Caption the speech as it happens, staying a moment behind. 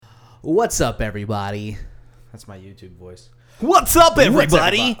What's up, everybody? That's my YouTube voice. What's up,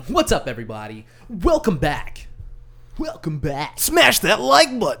 everybody? What's up, everybody? Welcome back. Welcome back. Smash that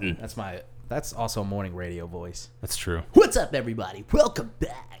like button. That's also a morning radio voice. That's true. What's up, everybody? Welcome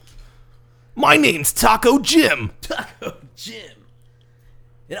back. My name's Taco Jim. Taco Jim.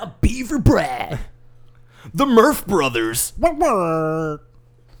 And I'm Beaver Brad. The Murph Brothers. All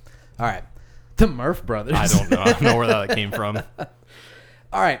right. The Murph Brothers. I don't know where that came from.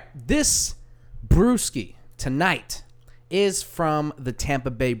 All right. This brewski tonight is from the Tampa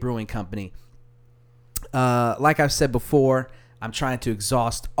Bay Brewing Company. Like I've said before, I'm trying to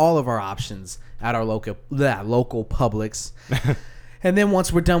exhaust all of our options at our local Publix. And then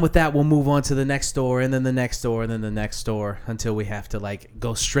once we're done with that, we'll move on to the next store, and then the next store, and then the next store, until we have to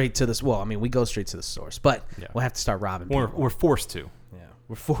go straight to this. Well, I mean, we go straight to the source, but we'll have to start robbing people. We're forced to. Yeah,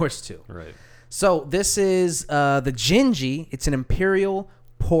 we're forced to. Right. So this is the Gingy. It's an Imperial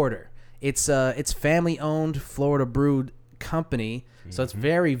Porter. It's family-owned, Florida-brewed company, so it's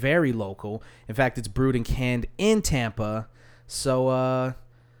very, very local. In fact, it's brewed and canned in Tampa. So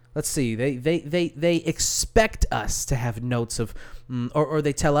let's see. They expect us to have notes of, or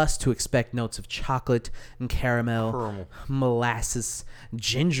they tell us to expect notes of chocolate and caramel, molasses,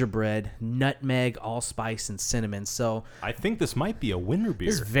 gingerbread, nutmeg, allspice, and cinnamon. So I think this might be a winter beer.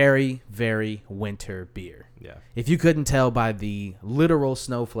 It's very, very winter beer. Yeah. If you couldn't tell by the literal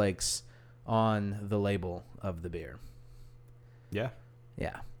snowflakes on the label of the beer. Yeah.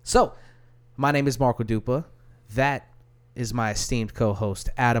 Yeah. So, my name is Marco Dupa. That is my esteemed co-host,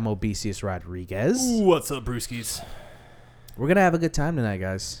 Adam Obesius Rodriguez. What's up, brewskis? We're going to have a good time tonight,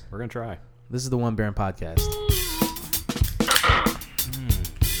 guys. We're going to try. This is the One Baron Podcast.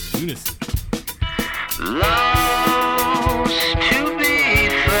 Unison. Lost to be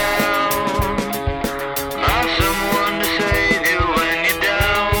found by someone to save you when you're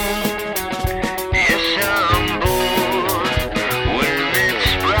down. Yes, I'm bored when it's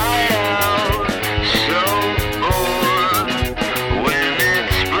bright out. So bored when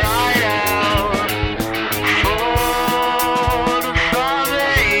it's bright out. 4 to 5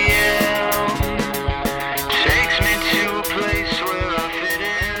 a.m. takes me to a place where I fit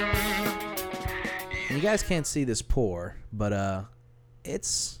in. You guys can't see this pour, but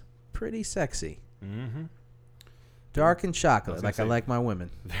it's pretty sexy. Mm-hmm. Dark and chocolate, like I like my women.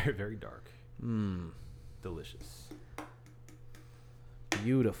 Very, very dark. Delicious.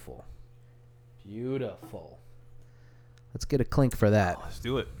 Beautiful. Beautiful. Let's get a clink for that. Let's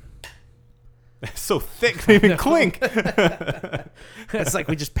do it. It's so thick, they even clink. It's like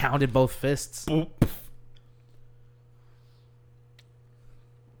we just pounded both fists.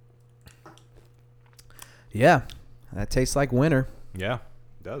 Yeah, that tastes like winter. Yeah,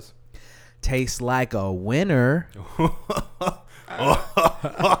 it does. Tastes like a winner.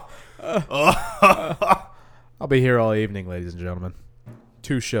 I'll be here all evening, ladies and gentlemen.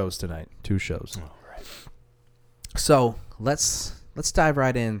 2 shows tonight. 2 shows. All right. So let's dive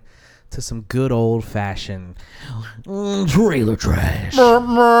right in to some good old fashioned trailer trash.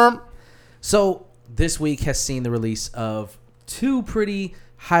 So this week has seen the release of 2 pretty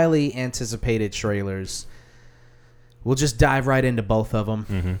highly anticipated trailers. We'll just dive right into both of them.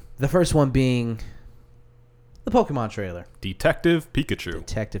 Mm-hmm. The first one being the Pokemon trailer. Detective Pikachu.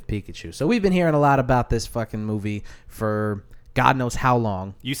 Detective Pikachu. So we've been hearing a lot about this fucking movie for God knows how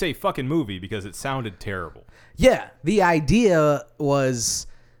long. You say fucking movie because it sounded terrible. Yeah, the idea was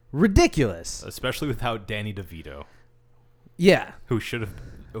ridiculous. Especially without Danny DeVito, Yeah. who should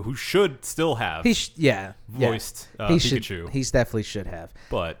still have voiced Pikachu. He definitely should have.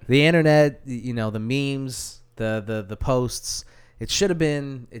 But The internet, the memes, the posts, it should have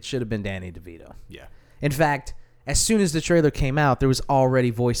been Danny DeVito. yeah. In fact, as soon as the trailer came out, there was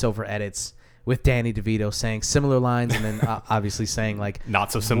already voiceover edits with Danny DeVito saying similar lines and then obviously saying like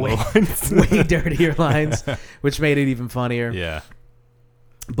Not so similar lines. way dirtier lines, which made it even funnier. Yeah.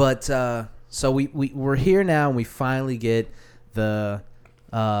 But so we're here now, and we finally get the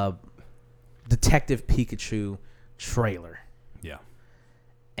Detective Pikachu trailer. Yeah.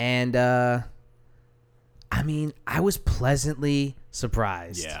 And I mean, I was pleasantly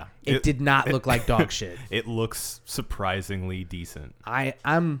surprised. Yeah. It did not look like dog shit. It looks surprisingly decent. I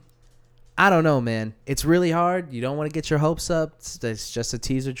don't know, man. It's really hard. You don't want to get your hopes up. It's just a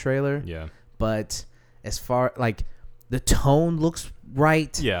teaser trailer. Yeah. But as far the tone looks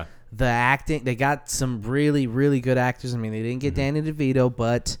right. Yeah. The acting, they got some really, really good actors. I mean, they didn't get Danny DeVito,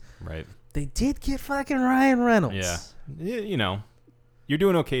 but Right. they did get fucking Ryan Reynolds. Yeah. You're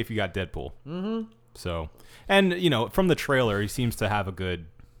doing okay if you got Deadpool. Mm-hmm. So, and from the trailer, he seems to have a good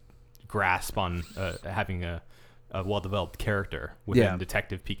grasp on having a a well-developed character within Yeah.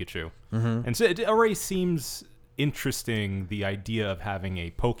 Detective Pikachu. And so it already seems interesting, the idea of having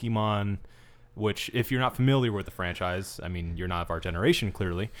a Pokemon, which, if you're not familiar with the franchise, I mean, you're not of our generation,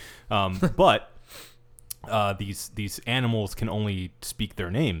 clearly, but these animals can only speak their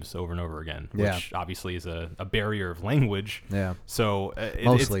names over and over again, which obviously is a barrier of language. Yeah. So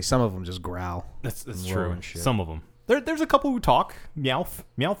Mostly, some of them just growl. that's and true. roar and shit. Some of them. There's a couple who talk. Meowth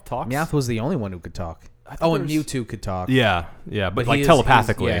talks. Meowth was the only one who could talk. thought Oh, and there was- Mewtwo could talk. Yeah, but like he is-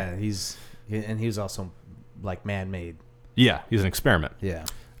 telepathically. and he was also like man-made. Yeah, he's an experiment. Yeah.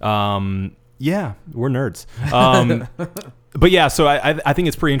 Yeah, we're nerds. But yeah, so I think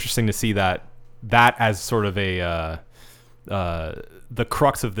it's pretty interesting to see that as sort of a the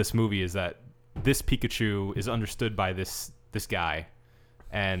crux of this movie is that this Pikachu is understood by this guy,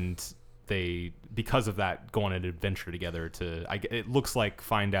 and they, because of that, go on an adventure together to, it looks like,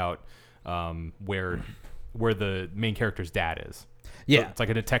 find out where the main character's dad is. Yeah. So it's like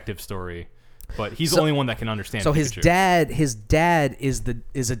a detective story, but he's the only one that can understand. So Pikachu. his dad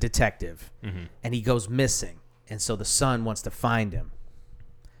is a detective, Mm-hmm. and he goes missing, and so the son wants to find him.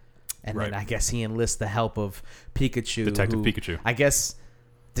 And Right. then I guess he enlists the help of Pikachu. Detective Pikachu. I guess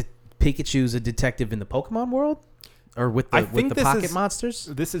Pikachu's a detective in the Pokemon world, or with the pocket monsters.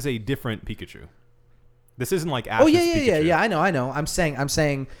 This is a different Pikachu. This isn't like Oh Ash's yeah. Pikachu. I know. I'm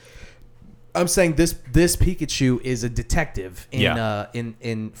saying this Pikachu is a detective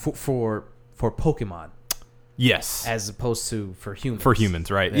for Pokemon, Yes. as opposed to for humans. For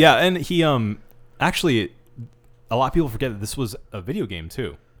humans, right? Yeah, and he actually, a lot of people forget that this was a video game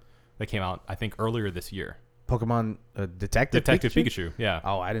too, that came out, I think, earlier this year. Pokemon Detective Pikachu. Yeah.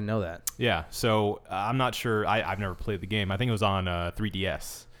 Oh, I didn't know that. Yeah. So I'm not sure. I've never played the game. I think it was on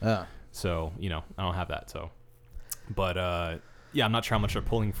 3DS. Oh. So I don't have that. So, but yeah, I'm not sure how much they're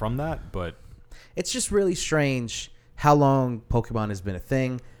pulling from that, but It's just really strange how long Pokemon has been a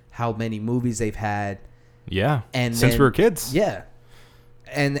thing, how many movies they've had. yeah, And since then- we were kids. Yeah.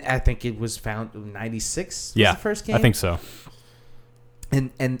 And I think it was found in 96 was Yeah, the first game. I think so.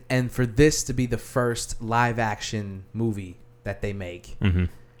 And for this to be the first live action movie that they make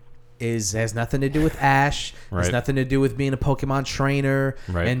has nothing to do with Ash. Has Right. nothing to do with being a Pokemon trainer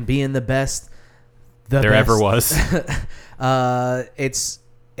Right. and being the best There ever was.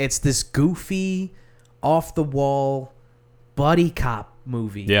 It's this goofy, off the wall buddy cop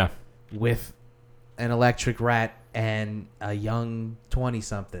movie. Yeah. With an electric rat and a young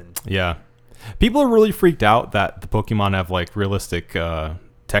 20-something. Yeah. People are really freaked out that the Pokemon have like realistic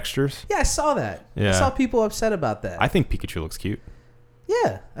textures. Yeah, I saw that. I Yeah. saw people upset about that. I think Pikachu looks cute.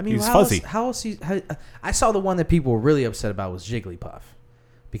 Yeah, I mean, He's how fuzzy. Else I saw the one that people were really upset about was Jigglypuff,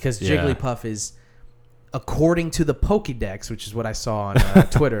 because Yeah. Jigglypuff is, according to the Pokédex, which is what I saw on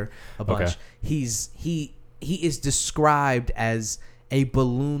Twitter a bunch. Okay. He is described as a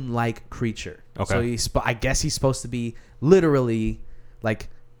balloon-like creature. Okay. So I guess he's supposed to be literally like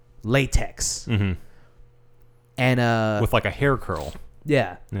latex. Mm-hmm. And With like a hair curl.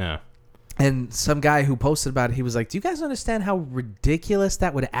 yeah. Yeah. And some guy who posted about it, he was like, "Do you guys understand how ridiculous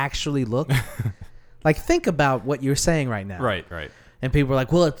that would actually look? Like, think about what you're saying right now." Right. And people were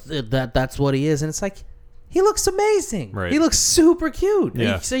like, "Well, that's what he is." And it's like, he looks amazing. Right. He looks super cute.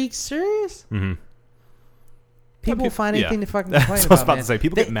 Yeah. Are you serious? Mm-hmm. People find anything to fucking That's complain what I was about, about to say.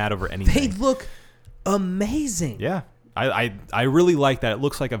 People get mad over anything. They look amazing. Yeah. I really like that. It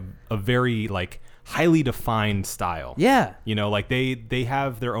looks like a very like highly defined style. Yeah. You know, like they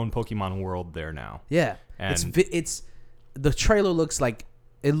have their own Pokemon world there now. Yeah. And- It's the trailer looks like,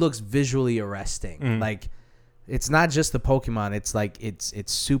 it looks visually arresting. Like, it's not just the Pokemon. It's like it's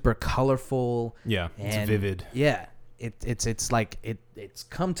super colorful. Yeah, it's and vivid. Yeah, it's like it's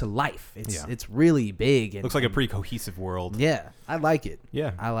come to life. It's Yeah. really big. And, Looks like a pretty cohesive world. Yeah, I like it.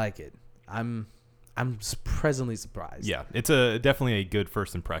 Yeah. I like it. I'm presently surprised. Yeah, it's definitely a good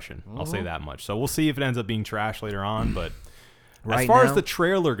first impression. I'll say that much. So we'll see if it ends up being trash later on. But Right as far as now- the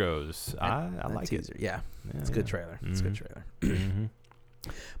trailer goes, I That like teaser. it. Yeah, it's a good trailer. It's a good trailer. Mm-hmm.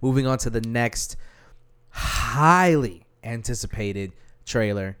 Moving on to the next highly anticipated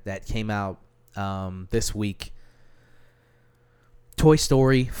trailer that came out this week. Toy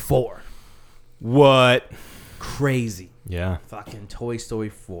Story 4. What? Crazy. Yeah. Fucking Toy Story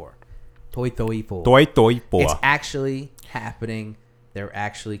 4. Toy Story 4. Toy Story 4. It's actually happening. They're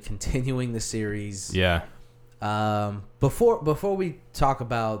actually continuing the series. Yeah. Before we talk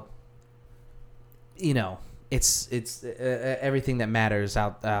about, it's everything that matters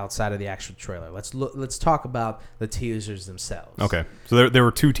outside of the actual trailer. Let's talk about the teasers themselves. Okay. So there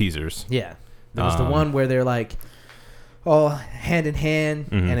were two teasers. Yeah. There was the one where they're like, all hand in hand,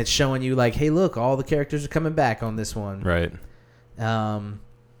 and it's showing you like, hey, look, all the characters are coming back on this one. Right. And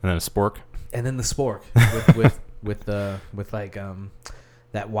then a spork. And then the spork with like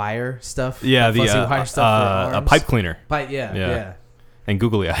that wire stuff. Yeah, the fuzzy wire stuff for a arms. pipe cleaner. Yeah. And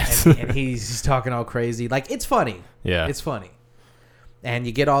googly eyes. And he's talking all crazy. Like, it's funny. Yeah. It's funny. And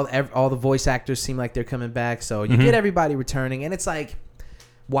you get all the voice actors seem like they're coming back, so you get everybody returning, and it's like,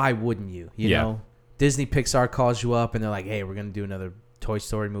 why wouldn't you? You know, Disney Pixar calls you up and they're like, hey, we're gonna do another Toy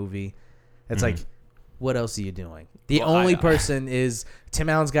Story movie. It's like, what else are you doing? The only person is Tim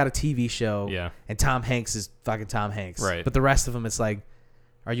Allen's got a TV show, and Tom Hanks is fucking Tom Hanks. Right. But the rest of them, it's like,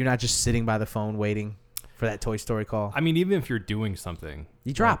 are you not just sitting by the phone waiting for that Toy Story call? I mean, even if you're doing something,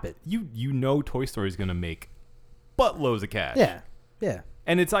 you drop it. You know Toy Story is gonna make buttloads of cash. Yeah.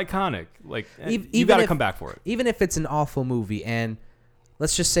 And it's iconic. Like, you even got to if- come back for it. Even if it's an awful movie, and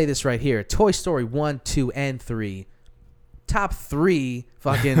let's just say this right here: Toy Story 1, 2, and 3, top 3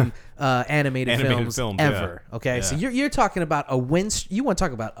 fucking animated films ever. Yeah. Okay, Yeah. so you're talking about a win. You want to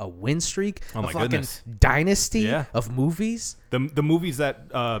talk about a win streak? Oh my a fucking goodness. dynasty of movies. The movies that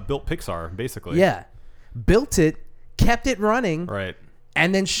built Pixar, basically. Yeah, built it, kept it running, Right.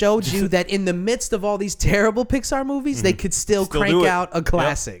 and then showed you that in the midst of all these terrible Pixar movies, they could still Still crank do it. out a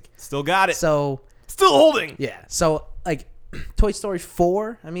classic. Yep. Still got it. So Still holding. yeah, so like Toy Story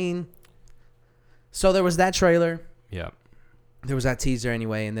 4. I mean, so there was that trailer. Yeah. There was that teaser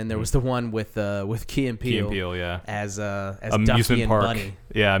anyway, and then there was the one with Key and Peele. Key and Peele, yeah. As Duffy Amusement and park. Bunny.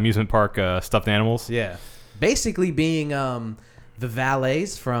 Yeah, amusement park stuffed animals. Yeah, basically being the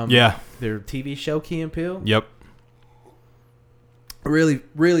valets from their TV show Key and Peele. Yep. Really,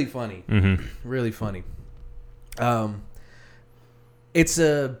 really funny. Really funny. It's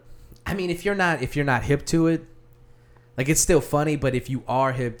I mean, if you're not hip to it, like, it's still funny, but if you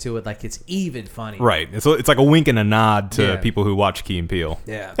are hip to it, like, it's even funny. Right. It's like a wink and a nod to people who watch Key and Peele.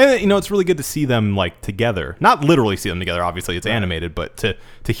 Yeah. And it's really good to see them like together. Not literally see them together. Obviously, it's animated, but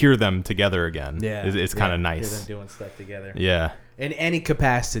to hear them together again. Yeah. Is kind of nice. Hear them doing stuff together. Yeah. In any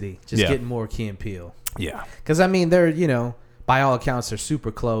capacity, just getting more Key and Peele. Yeah. Because I mean, they're by all accounts they're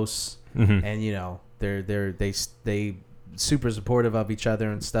super close, and they super supportive of each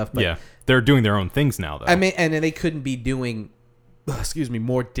other and stuff. But they're doing their own things now, though. I mean, and they couldn't be doing,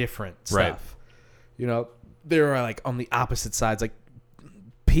 more different stuff. Right. They were like on the opposite sides. Like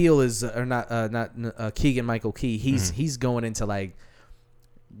Peele is not Keegan Michael Key. He's going into like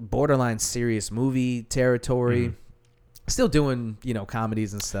borderline serious movie territory. Still doing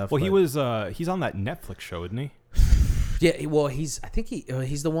comedies and stuff. Well, but he's on that Netflix show, isn't he? Yeah, well, he's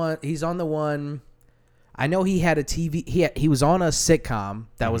the one. He's on the one. I know he had a TV. He was on a sitcom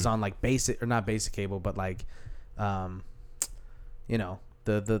that was on like basic or not basic cable, but like, the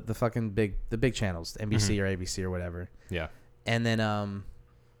fucking big channels, NBC or ABC or whatever. Yeah. And then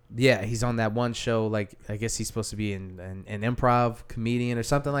he's on that one show. Like, I guess he's supposed to be an improv comedian or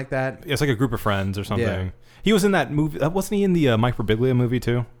something like that. It's like a group of friends or something. Yeah. He was in that movie. Wasn't he in the Mike Birbiglia movie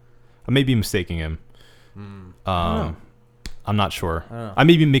too? I may be mistaking him. I'm not sure. I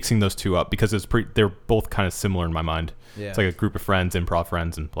may be mixing those two up because they're both kind of similar in my mind. Yeah. It's like a group of friends, improv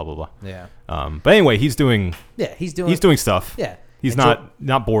friends, and blah blah blah. Yeah. But anyway, he's doing stuff. Yeah. He's And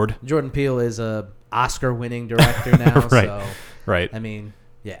not bored. Jordan Peele is a Oscar-winning director now. Right. So, Right. I mean,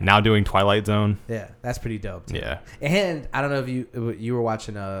 yeah. Now doing Twilight Zone. Yeah, that's pretty dope. Too. Yeah. And I don't know if you were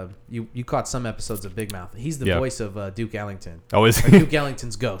watching you caught some episodes of Big Mouth. He's the voice of Duke Ellington. Oh, is Or he? Duke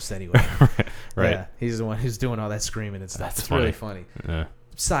Ellington's ghost anyway. Right. Yeah, he's the one who's doing all that screaming and stuff. That's It's really funny. Yeah.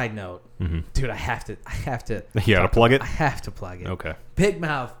 Side note, dude, I have to. You gotta plug it? I have to plug it. Okay. Big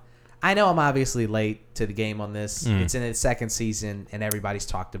Mouth. I know I'm obviously late to the game on this. It's in its second season, and everybody's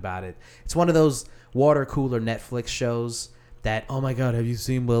talked about it. It's one of those water cooler Netflix shows that, oh my God, have you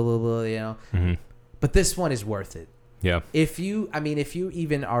seen blah, blah, blah, But this one is worth it. Yeah. If you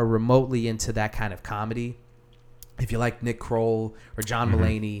even are remotely into that kind of comedy, if you like Nick Kroll or John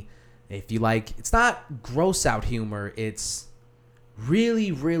Mulaney, if you like, it's not gross out humor, it's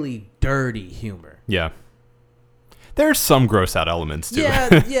really, really dirty humor. Yeah. There's some gross out elements to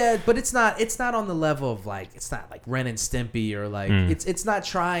Yeah, it. yeah, but it's not on the level of like, it's not like Ren and Stimpy or like, it's not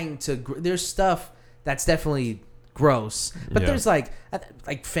trying to, there's stuff that's definitely gross, but there's like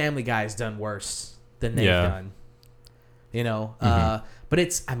Family Guy's done worse than they've done, but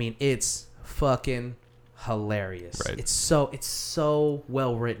it's fucking hilarious. Right. It's so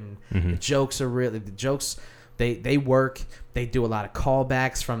well written. The jokes are they work. They do a lot of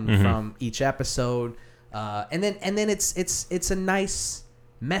callbacks from each episode, and then it's a nice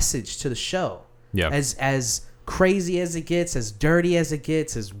message to the show. Yeah. As crazy as it gets, as dirty as it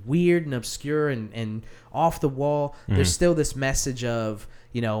gets, as weird and obscure and off the wall, there's still this message of,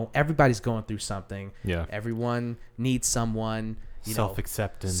 everybody's going through something. Yeah. Everyone needs someone.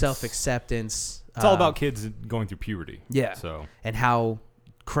 Self-acceptance. Self-acceptance. It's all about kids going through puberty. Yeah. So and how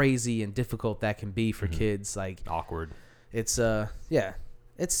crazy and difficult that can be for kids. Like awkward. it's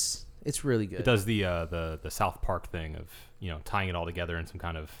it's really good. It does the South Park thing of tying it all together in some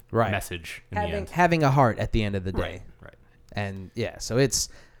kind of Right. message in the end. Having a heart at the end of the day. Right. And yeah, so it's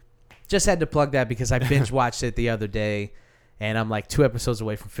just had to plug that because I binge watched it the other day, and I'm like 2 episodes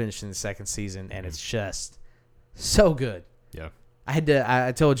away from finishing the second season, and it's just so good. Yeah.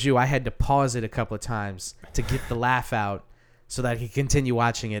 I told you I had to pause it a couple of times to get the laugh out so that I could continue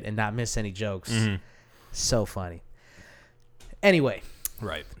watching it and not miss any jokes. So funny. Anyway,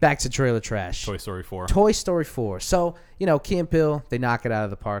 Right. back to trailer trash. Toy Story 4. Toy Story 4. So, Key and Peele, they knock it out of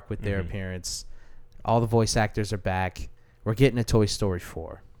the park with their appearance. All the voice actors are back. We're getting a Toy Story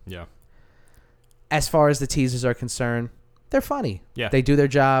 4. Yeah. As far as the teasers are concerned, they're funny. Yeah. They do their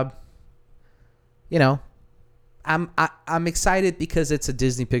job. I'm excited because it's a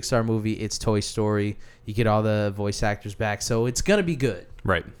Disney Pixar movie. It's Toy Story. You get all the voice actors back, so it's going to be good.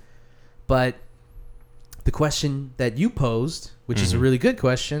 Right. But the question that you posed, which is a really good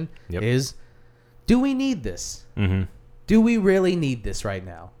question, is, do we need this? Do we really need this right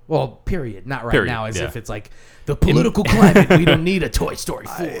now? Well, period. Not right now, as if it's like the political climate. We don't need a Toy Story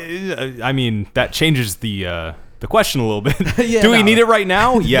 4. I mean, that changes the question a little bit. Yeah, Do we need it right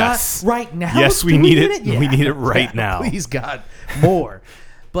now? Yes. Not right now? Yes, we need it. We need it right now. Please, God, more.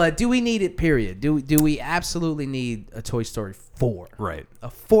 But do we need it, period? Do we absolutely need a Toy Story 4? Right. A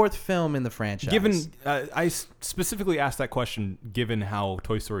 4th film in the franchise. Given, I specifically asked that question given how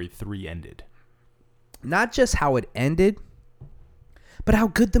Toy Story 3 ended. Not just how it ended, but how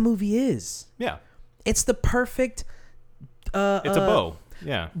good the movie is. Yeah. It's the perfect... It's a bow.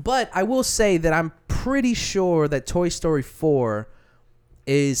 Yeah. But I will say that I'm pretty sure that Toy Story 4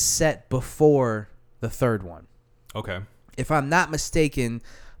 is set before the 3rd one. Okay. If I'm not mistaken,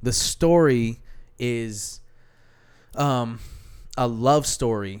 the story is a love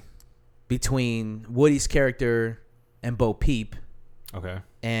story between Woody's character and Bo Peep. Okay.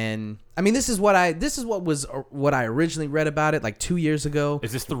 And I mean, this is what I originally read about it like 2 years ago.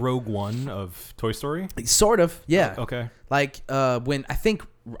 Is this the Rogue One of Toy Story? Sort of, yeah. Okay. Like when I think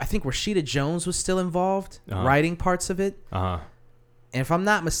Rashida Jones was still involved writing parts of it. Uh-huh. And if I'm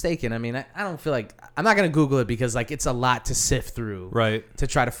not mistaken, I mean, I don't feel like I'm not gonna Google it because like it's a lot to sift through, right? To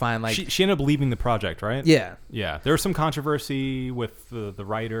try to find like she ended up leaving the project, right? Yeah, yeah. There was some controversy with the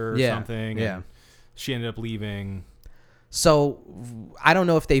writer or something. Yeah, and she ended up leaving. So I don't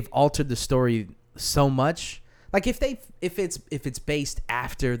know if they've altered the story so much. Like if it's based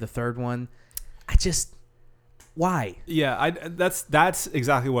after the 3rd one, why? Yeah, that's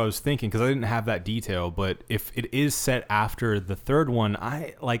exactly what I was thinking because I didn't have that detail. But if it is set after the 3rd one,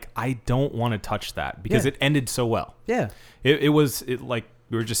 I don't want to touch that because it ended so well. Yeah, it was like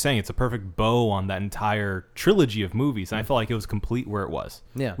we were just saying, it's a perfect bow on that entire trilogy of movies, and I felt like it was complete where it was.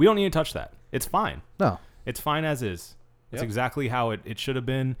 Yeah, we don't need to touch that. It's fine. No, it's fine as is. It's exactly how it should have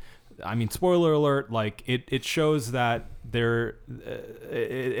been. I mean, spoiler alert, like it shows that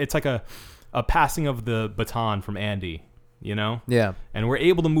it's like a passing of the baton from Andy, Yeah. And we're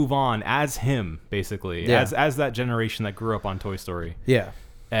able to move on as him, basically, as that generation that grew up on Toy Story. Yeah.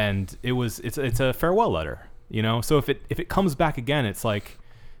 And it's a farewell letter, So if it comes back again, it's like,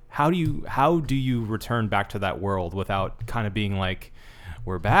 how do you return back to that world without kind of being like,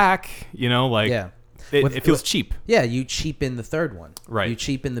 we're back, Yeah. It feels cheap. Yeah, you cheapen the 3rd one. Right. You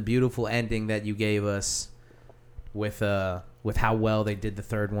cheapen the beautiful ending that you gave us with how well they did the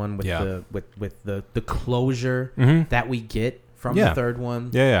 3rd one with the closure that we get from the 3rd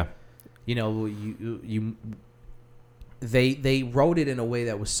one. Yeah, yeah. They wrote it in a way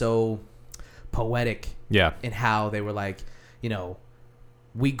that was so poetic. Yeah. In how they were like,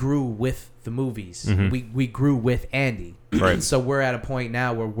 we grew with the movies. We grew with Andy. Right. So we're at a point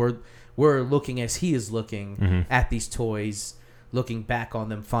now where we're looking as he is looking at these toys, looking back on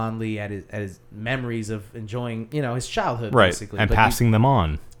them fondly at his memories of enjoying, his childhood, right. Basically. And passing them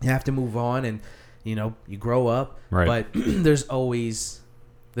on. You have to move on and, you grow up. Right. But there's always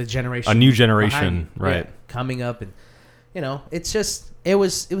the generation. A new generation, right. Coming up and, it's just, it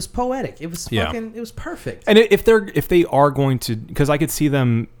was poetic. It was fucking, it was perfect. And if they are going to, because I could see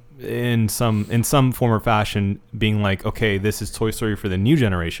them in some form or fashion being like, okay, this is Toy Story for the new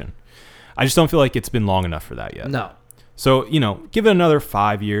generation. I just don't feel like it's been long enough for that yet. No. So, give it another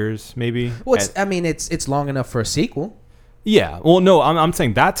 5 years, maybe. Well, it's long enough for a sequel. Yeah. Well, no, I'm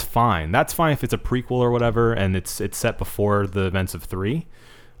saying that's fine. That's fine if it's a prequel or whatever, and it's set before the events of 3.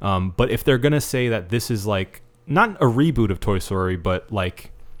 But if they're gonna say that this is like not a reboot of Toy Story, but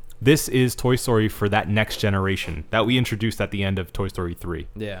like this is Toy Story for that next generation that we introduced at the end of Toy Story 3,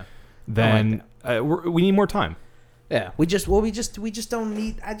 Yeah. then we need more time. Yeah. We just don't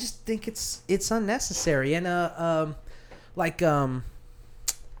need. I just think it's unnecessary, and the like, so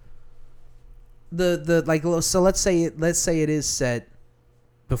let's say it is set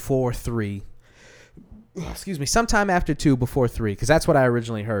before 3. Excuse me, sometime after 2, before 3, because that's what I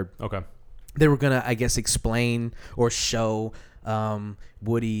originally heard. Okay. They were gonna, I guess, explain or show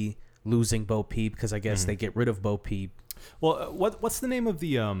Woody losing Bo Peep, because I guess they get rid of Bo Peep. Well, what's the name of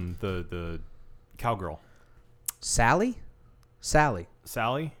the cowgirl? Sally. Sally?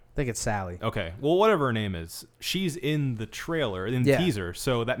 I think it's Sally. Okay. Well, whatever her name is, she's in the trailer, in the teaser,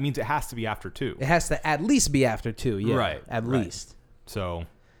 so that means it has to be after 2. It has to at least be after 2, yeah. Right. At least. So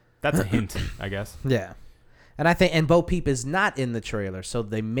that's a hint, I guess. Yeah. And I think, and Bo Peep is not in the trailer, so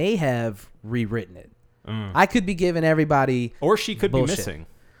they may have rewritten it. I could be giving everybody Or she could bullshit. be missing.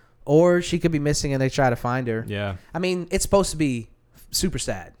 Or she could be missing and they try to find her. Yeah. I mean, it's supposed to be super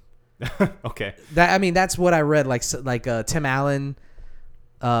sad. Okay. That's what I read. Like Tim Allen,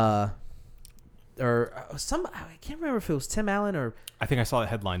 or some, I can't remember if it was Tim Allen or. I think I saw the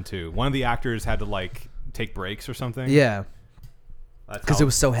headline too. One of the actors had to like take breaks or something. Yeah. That's Because how it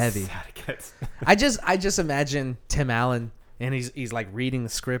was so heavy. sad it gets. I just imagine Tim Allen, and he's like reading the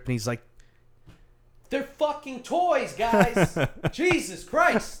script, and he's like, "They're fucking toys, guys! Jesus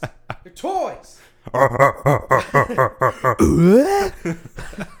Christ, they're toys."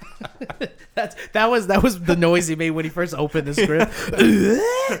 that was the noise he made when he first opened the script.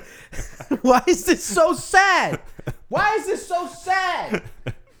 Why is this so sad? Why is this so sad?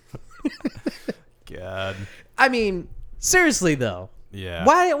 God. I mean, seriously though. Yeah.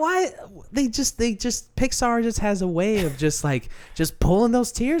 Why they just Pixar just has a way of just pulling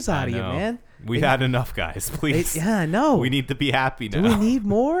those tears out of you, man. We had enough, guys. Please. Yeah, I know. We need to be happy now. Do we need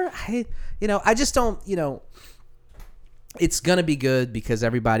more? I just don't, it's going to be good because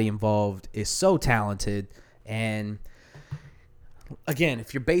everybody involved is so talented. And again,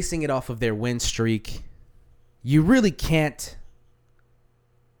 if you're basing it off of their win streak, you really can't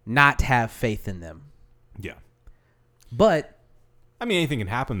not have faith in them. Yeah. But I mean, anything can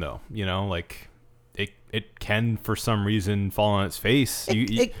happen though, like it can for some reason fall on its face.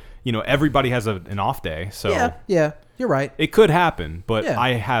 Everybody has an off day, so yeah, you're right. It could happen, but Yeah.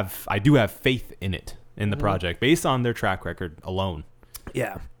 I do have faith in it, in the project based on their track record alone.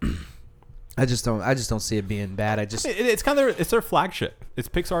 Yeah. I just don't see it being bad. It's kind of it's their flagship. It's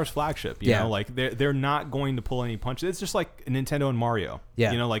Pixar's flagship, you Yeah. know, like they're not going to pull any punches. It's just like Nintendo and Mario.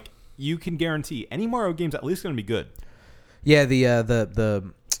 Yeah. Like you can guarantee any Mario game's at least going to be good. Yeah,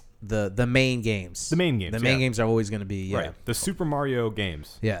 the main games. The main games. The main games are always going to be right. The Super Mario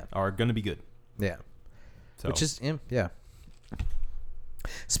games are going to be good. Yeah. So. Which is yeah.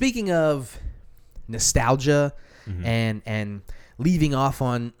 Speaking of nostalgia and leaving off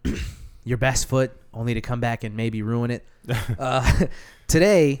on your best foot only to come back and maybe ruin it.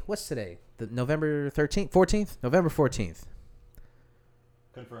 Today, what's today? The November 13th, 14th? November 14th.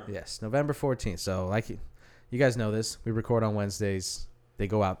 Confirmed. Yes, November 14th. So like you guys know this, we record on Wednesdays. They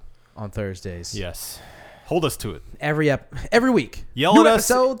go out on Thursdays. Yes. Hold us to it. Every week. Yell New at us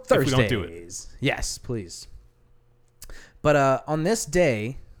episode if Thursdays. we don't do it. Yes, please. But on this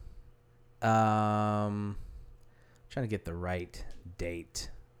day, trying to get the right date.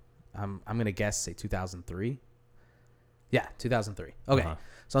 I'm gonna guess say 2003. Yeah, 2003. Okay. Uh-huh.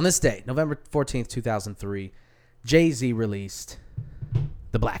 So on this day, November 14th, 2003, Jay-Z released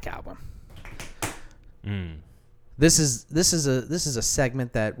the Black Album. This is a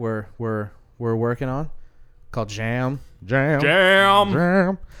segment that we're working on called Jam.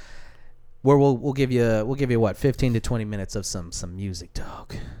 Where we'll give you what, 15 to 20 minutes of some music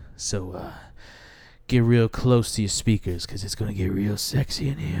talk. So get real close to your speakers because it's gonna get real sexy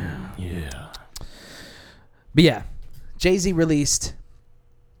in here. Yeah. But yeah, Jay-Z released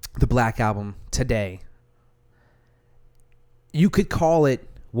the Black Album today. You could call it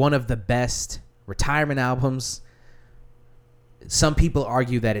one of the best retirement albums. Some people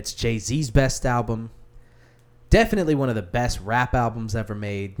argue that it's Jay-Z's best album. Definitely one of the best rap albums ever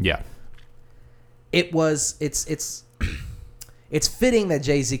made. Yeah. It's fitting that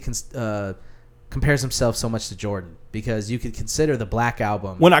Jay-Z compares himself so much to Jordan because you could consider the Black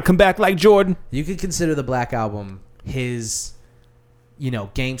Album. When I come back like Jordan. You could consider the Black Album his,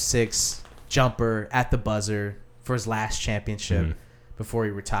 Game 6 jumper at the buzzer for his last championship before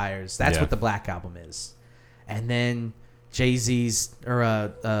he retires. That's what the Black Album is. And then Jay-Z's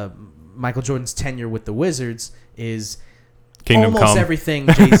or Michael Jordan's tenure with the Wizards is Kingdom almost Come. everything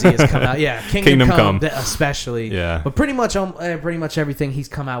Jay-Z has come out. Yeah, Kingdom Come especially. Yeah. But pretty much everything he's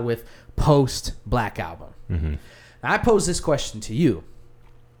come out with post Black Album. Mm-hmm. Now, I pose this question to you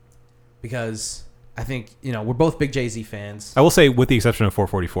because I think, we're both big Jay-Z fans. I will say, with the exception of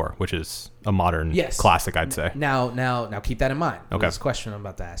 444, which is a modern Yes. classic, I'd say. Now keep that in mind. Okay. This question I'm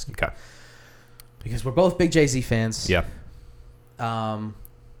about to ask you. Okay. Because we're both big Jay-Z fans. Yeah.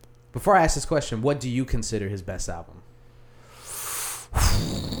 Before I ask this question, what do you consider his best album?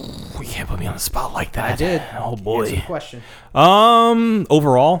 We can't put me on the spot like that. I did. Oh Answer boy. the question.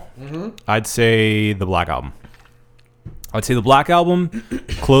 Overall, Mm-hmm. I'd say the Black Album.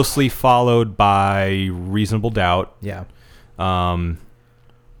 Closely followed by Reasonable Doubt. Yeah.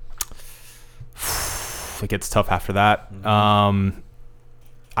 It gets tough after that. Mm-hmm.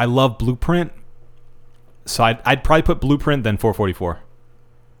 I love Blueprint, so I'd probably put Blueprint then 444.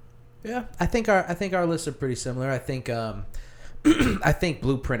 Yeah, I think our lists are pretty similar. I think I think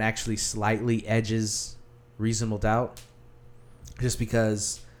Blueprint actually slightly edges Reasonable Doubt, just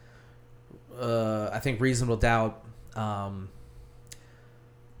because I think Reasonable Doubt. I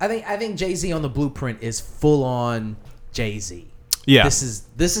think Jay-Z on the Blueprint is full on Jay-Z. Yeah. This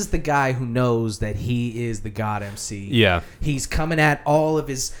is the guy who knows that he is the God MC. Yeah. He's coming at all of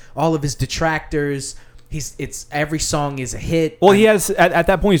his detractors. It's every song is a hit. Well, he has at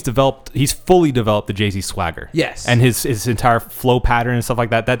that point he's fully developed the Jay-Z swagger. Yes. And his entire flow pattern and stuff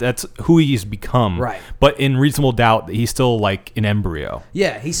like that. That's who he's become. Right. But in Reasonable Doubt, he's still like an embryo.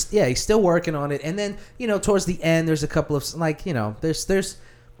 Yeah, he's still working on it. And then, towards the end there's a couple of there's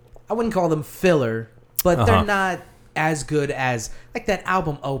I wouldn't call them filler, but they're not as good as that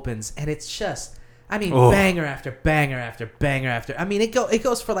album opens and it's just banger after banger after banger after. It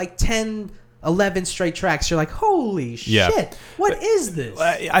goes for 10 11 straight tracks. You're like, holy shit, what is this?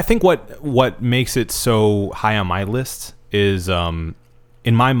 I think what makes it so high on my list is, in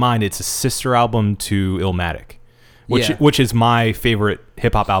my mind, it's a sister album to Illmatic, which is my favorite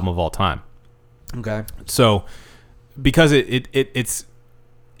hip hop album of all time. Okay. So, because it's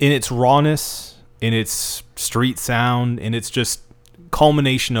in its rawness, in its street sound, and it's just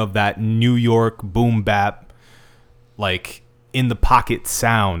culmination of that New York boom bap, in the pocket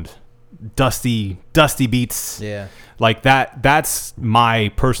sound. Dusty beats, like that. That's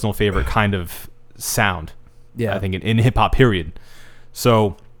my personal favorite kind of sound. I think in hip hop, period.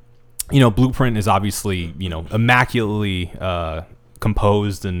 So, Blueprint is obviously immaculately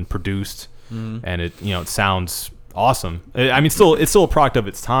composed and produced, and it it sounds awesome. It's still a product of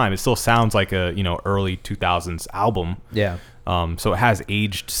its time. It still sounds like a early 2000s album. Yeah. So it has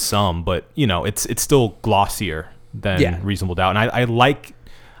aged some, but it's still glossier than Reasonable Doubt, and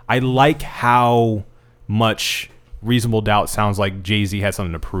I like how much Reasonable Doubt sounds like Jay-Z has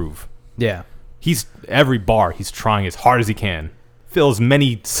something to prove. Yeah. Every bar, he's trying as hard as he can. Fill as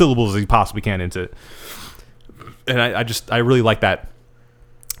many syllables as he possibly can into it. And I really like that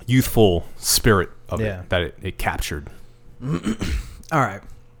youthful spirit of it that it captured. All right.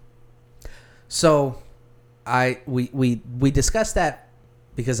 So we discussed that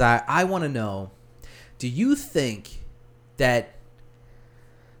because I want to know, do you think that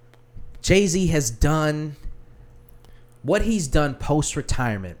Jay-Z has done what he's done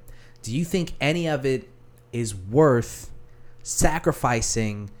post-retirement? Do you think any of it is worth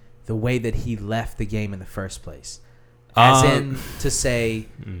sacrificing the way that he left the game in the first place? As in to say,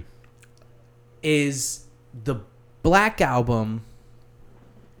 is the Black Album,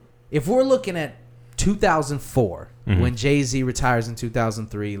 if we're looking at 2004, when Jay-Z retires in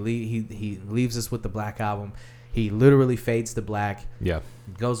 2003, he leaves us with the Black Album. He literally fades to black. Yeah.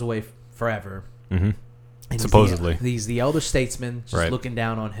 Goes away forever. Mm-hmm. And Supposedly. he's the elder statesman just Right. looking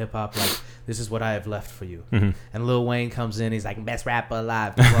down on hip-hop like, this is what I have left for you. Mm-hmm. And Lil Wayne comes in, he's like, best rapper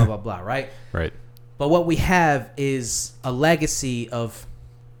alive, blah, blah, blah, right? Right. But what we have is a legacy of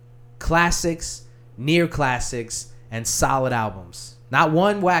classics, near classics, and solid albums. Not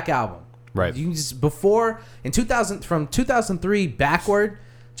one whack album. Right. You just, from 2003 backward,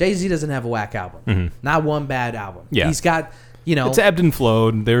 Jay-Z doesn't have a whack album. Mm-hmm. Not one bad album. Yeah. He's got, It's ebbed and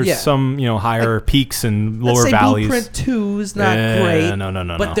flowed. There's some, higher peaks and lower let's say valleys. Blueprint 2 is not great.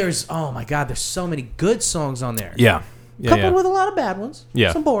 No. But there's, oh my God, there's so many good songs on there. Yeah. Coupled with a lot of bad ones.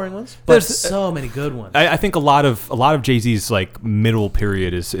 Yeah. Some boring ones. But There's so many good ones. I think a lot of Jay-Z's middle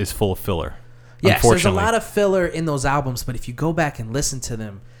period is full of filler. Yes, there's a unfortunately. lot of filler in those albums, but if you go back and listen to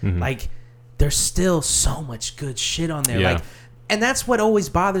them, there's still so much good shit on there. Yeah. And that's what always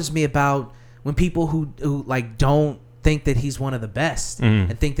bothers me about when people who don't think that he's one of the best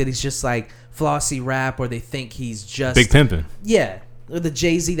and think that he's just like flossy rap, or they think he's just Big Pimpin'. Yeah, or the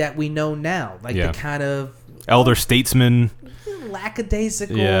Jay-Z that we know now, like the kind of elder statesman,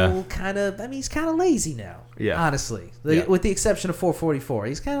 lackadaisical kind of. I mean, he's kind of lazy now. Yeah, honestly, with the exception of 444,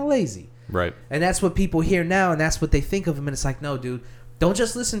 he's kind of lazy. Right. And that's what people hear now, and that's what they think of him. And it's like, no, dude, don't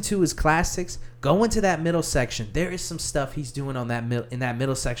just listen to his classics. Go into that middle section. There is some stuff he's doing on that in that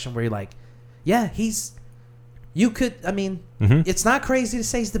middle section where you're like, yeah, he's. You could. I mean, it's not crazy to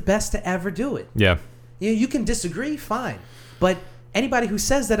say he's the best to ever do it. Yeah. You can disagree, fine, but anybody who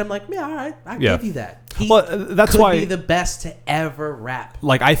says that, I'm like, yeah, all right, I give you that. He that's could why be the best to ever rap.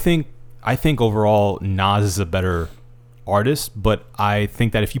 Like I think overall Nas is a better artist, but I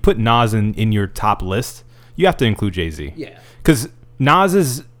think that if you put Nas in your top list, you have to include Jay-Z. Yeah. Because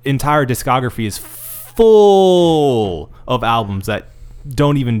Nas's entire discography is full of albums that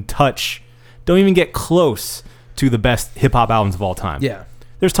don't even get close to the best hip hop albums of all time. Yeah.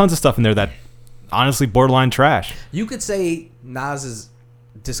 There's tons of stuff in there that honestly borderline trash. You could say Nas's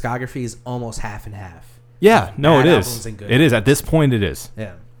discography is almost half and half. Yeah, no, it is. It is. At this point, it is.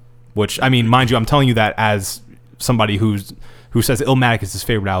 Yeah. Which, I mean, mind you, I'm telling you that as somebody who says Illmatic is his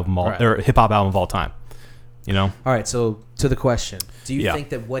favorite album or hip hop album of all time. You know? All right, so to the question. Do you think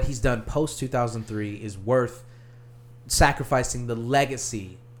that what he's done post 2003 is worth sacrificing the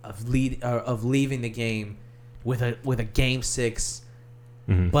legacy of leaving the game with a Game 6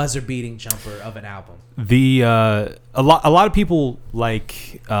 buzzer beating jumper of an album? A lot of people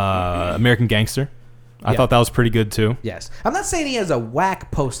like American Gangster. I thought that was pretty good too. Yes, I'm not saying he has a whack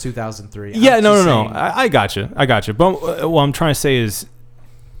post 2003. Yeah, no. I got you. But what I'm trying to say is,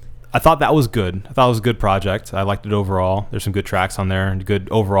 I thought that was good. I thought it was a good project. I liked it overall. There's some good tracks on there and good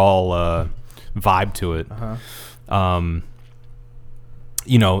overall vibe to it.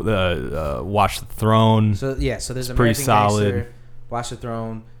 You know, Watch the Throne. So there's American pretty solid. Gangster, Watch the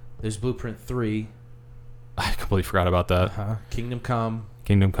Throne. There's Blueprint 3. I completely forgot about that. Kingdom Come,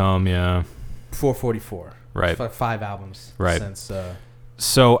 yeah. 444. Right. 5 albums. Right. Since,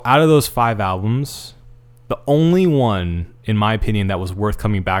 so out of those 5 albums, the only one, in my opinion, that was worth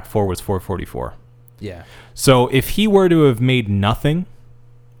coming back for was 444. Yeah. So if he were to have made nothing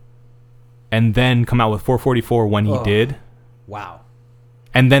and then come out with 444 when he did. Wow.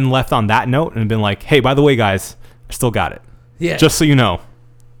 And then left on that note and been like, hey, by the way, guys, I still got it. Yeah. Just so you know.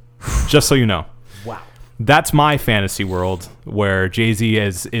 Wow. That's my fantasy world where Jay-Z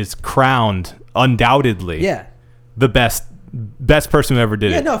is crowned undoubtedly the best person who ever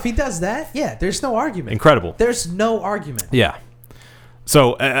did it. Yeah, no, if he does that, there's no argument. Incredible. There's no argument. Yeah.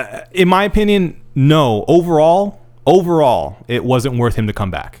 So, in my opinion, no. Overall, it wasn't worth him to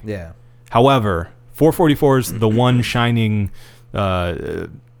come back. Yeah. However, 444 is the one shining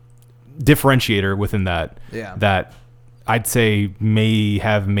differentiator within that. Yeah. That I'd say may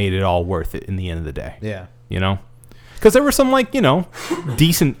have made it all worth it in the end of the day. Yeah. You know? Because there were some,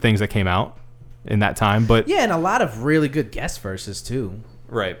 decent things that came out in that time, but... Yeah, and a lot of really good guest verses, too.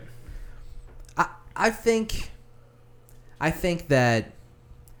 Right. I think that,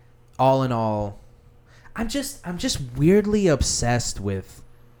 all in all, I'm just weirdly obsessed with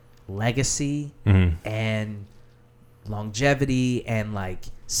legacy and longevity and,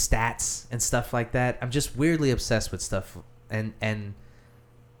 stats and stuff like that. I'm just weirdly obsessed with stuff and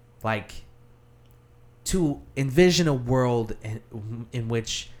to envision a world in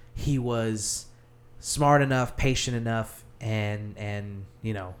which he was smart enough, patient enough, and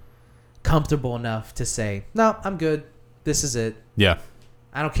comfortable enough to say, no, I'm good. This is it. Yeah.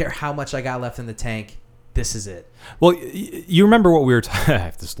 I don't care how much I got left in the tank. This is it. Well, you remember what we were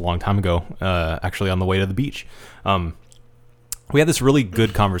this a long time ago, actually on the way to the beach. We had this really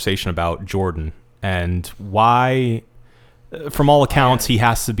good conversation about Jordan and why, from all accounts, he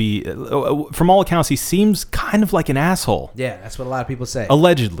has to be. From all accounts, he seems kind of like an asshole. Yeah, that's what a lot of people say.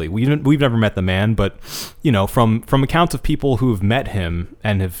 Allegedly, we've never met the man, but from accounts of people who have met him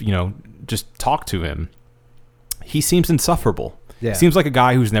and have just talked to him, he seems insufferable. Yeah. Seems like a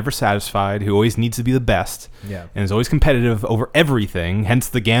guy who's never satisfied, who always needs to be the best, and is always competitive over everything. Hence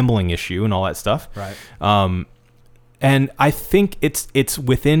the gambling issue and all that stuff. Right. And I think it's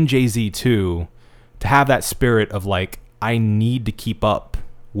within Jay-Z too to have that spirit of I need to keep up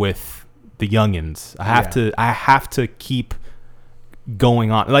with the youngins. I have to keep going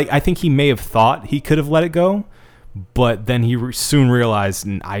on. I think he may have thought he could have let it go, but then he soon realized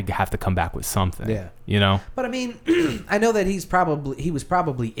I have to come back with something. Yeah. But I mean, I know that he was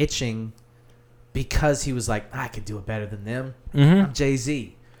probably itching because he was like, I could do it better than them. I'm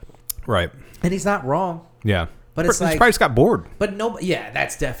Jay-Z. Right. And he's not wrong. Yeah. But it's He like, probably just got bored. but no, yeah,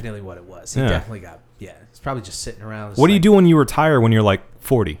 that's definitely what it was. He Yeah. definitely got, yeah. He's probably just sitting around. What do you do when you retire when you're like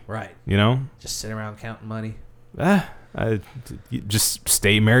 40? Right. You know? Just sit around counting money. You just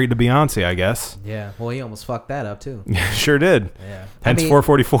stay married to Beyonce, I guess. Yeah. Well, he almost fucked that up too. Sure did. Yeah. Hence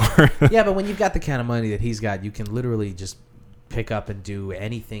 444. Yeah, but when you've got the kind of money that he's got, you can literally just pick up and do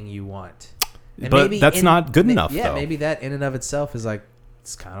anything you want. And But that's not good enough, Yeah, though. maybe that in and of itself is like,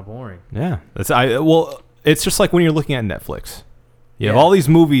 it's kind of boring. Yeah. Well, it's just like when you're looking at Netflix. You have Yeah. all these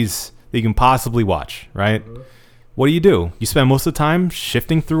movies that you can possibly watch, right? What do? You spend most of the time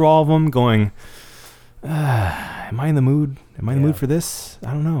shifting through all of them, going, am I in the mood? Am I in the mood for this?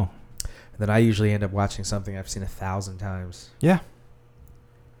 I don't know. And then I usually end up watching something I've seen 1,000 times. Yeah.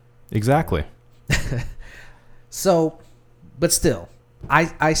 Exactly. So, but still,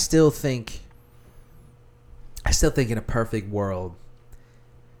 I still think in a perfect world,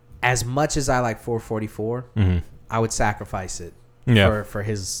 as much as I like 444, I would sacrifice it for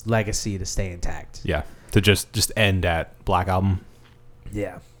his legacy to stay intact. Yeah. To just end at Black Album.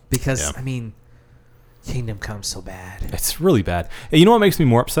 Yeah. Because, I mean, Kingdom Come's so bad. It's really bad. And you know what makes me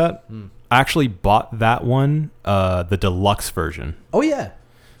more upset? I actually bought that one, the deluxe version. Oh, yeah.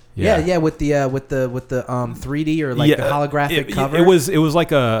 Yeah, with the 3D or like the holographic cover. It was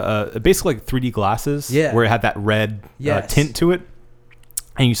like a basically like 3D glasses. Yeah. Where it had that red tint to it,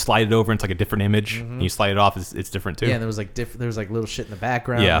 and you slide it over, and it's like a different image. And you slide it off, it's different too. Yeah, and there was like little shit in the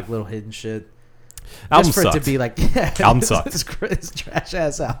background, like little hidden shit. Album Just for sucked. it to be like, Album sucked. It's trash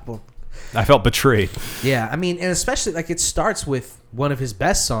ass album. I felt betrayed. Yeah, I mean, and especially like it starts with one of his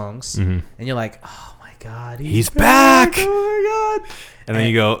best songs, and you're like, oh my god, He's back! Oh my god! And then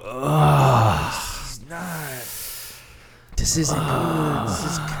you go, oh, He's not. This isn't good. This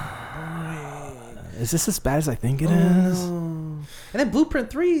is boring. is this as bad as I think it is? And then Blueprint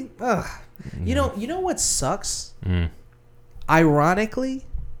 3, you know what sucks? Ironically,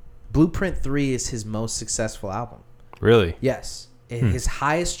 Blueprint 3 is his most successful album. Really? Yes. His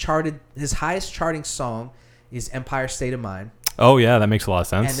highest charting song is Empire State of Mind. Oh yeah, that makes a lot of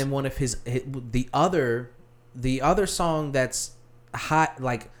sense. And then one of the other song that's hot,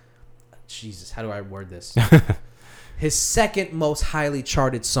 like, Jesus, how do I word this? His second most highly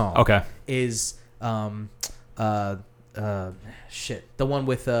charted song is the one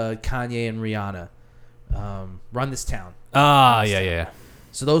with Kanye and Rihanna, Run This Town. Yeah.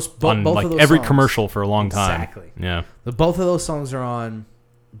 So those on both like of those every songs, commercial for a long time. Exactly. Yeah. Both of those songs are on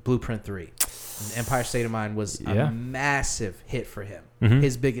Blueprint 3. And Empire State of Mind was a massive hit for him.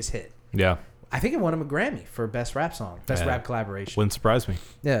 His biggest hit. Yeah. I think it won him a Grammy for best rap song, best rap collaboration. Wouldn't surprise me.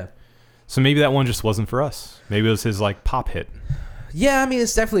 Yeah. So maybe that one just wasn't for us. Maybe it was his like pop hit. Yeah, I mean,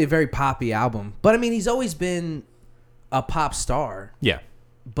 it's definitely a very poppy album. But I mean, he's always been a pop star. Yeah.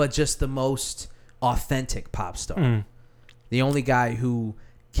 But just the most authentic pop star. The only guy who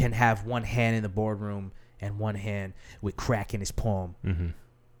can have one hand in the boardroom and one hand with crack in his palm.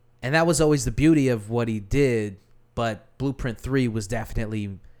 And that was always the beauty of what he did. But Blueprint 3 was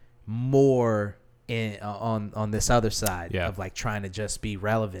definitely more on this other side of like trying to just be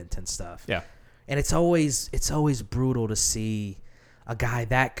relevant and stuff. Yeah. And it's always brutal to see a guy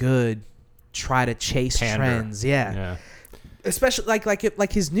that good try to chase trends. Yeah. Especially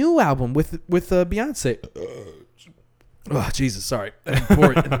like his new album with Beyonce. Oh Jesus, sorry.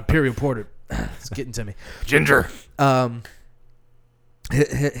 Imperial Porter. It's getting to me. Ginger.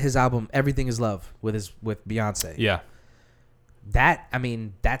 His album Everything Is Love with Beyonce. Yeah. That, I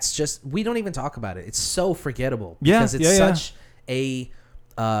mean, that's just, we don't even talk about it. It's so forgettable because it's such a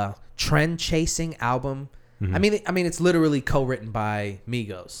trend chasing album. I mean, it's literally co-written by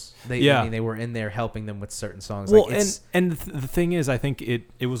Migos. I mean, they were in there helping them with certain songs. Well, like and the thing is, I think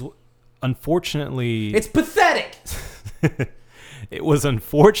it was unfortunately it's pathetic. It was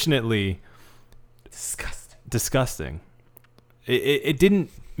unfortunately disgusting. It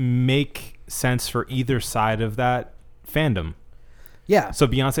didn't make sense for either side of that fandom. Yeah. So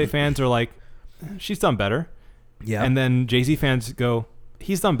Beyonce fans are like, she's done better. Yeah. And then Jay-Z fans go,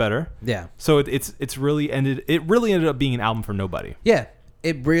 he's done better. Yeah. So it really ended up being an album for nobody. Yeah.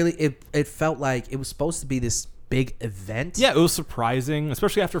 It felt like it was supposed to be this big event. Yeah, it was surprising,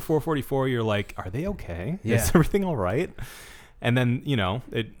 especially after 444. You're like, are they okay? Yeah. Is everything all right? And then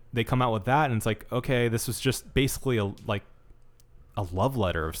they come out with that, and it's like, okay, this was just basically a love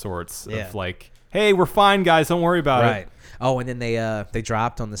letter of sorts. Yeah. Of like, hey, we're fine, guys. Don't worry about it. Right. Oh, and then they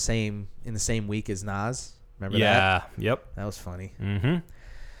dropped in the same week as Nas. Remember that? Yeah. Yep. That was funny. Mm-hmm.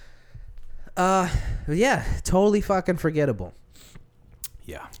 Yeah, totally fucking forgettable.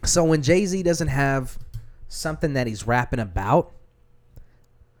 Yeah. So when Jay-Z doesn't have something that he's rapping about,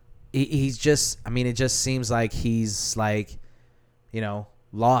 he's just, I mean, it just seems like he's like,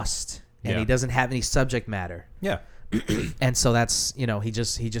 lost, and he doesn't have any subject matter. Yeah. And so that's, he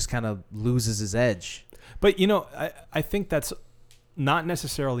just kind of loses his edge. But, I think that's not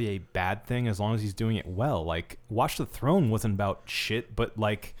necessarily a bad thing as long as he's doing it well. Like, Watch the Throne wasn't about shit, but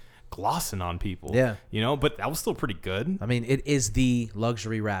like glossing on people. Yeah. But that was still pretty good. I mean, it is the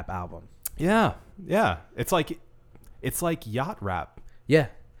luxury rap album. Yeah. Yeah. It's like yacht rap. Yeah.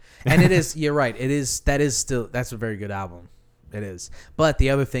 And it is, you're right. That's a very good album. It is. But the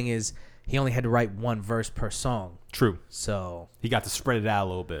other thing is, he only had to write one verse per song. True. So he got to spread it out a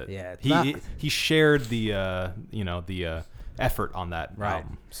little bit. Yeah. He shared the effort on that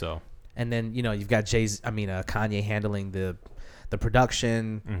album. So. And then, you've got Kanye handling the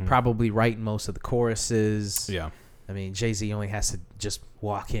production, probably writing most of the choruses. Yeah. I mean, Jay-Z only has to just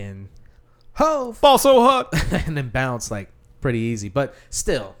walk in, ho, ball so hot, and then bounce like pretty easy. But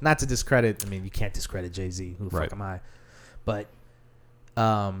still, not to discredit. I mean, you can't discredit Jay-Z. Who the fuck am I? But,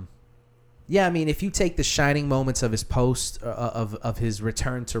 yeah. I mean, if you take the shining moments of his of his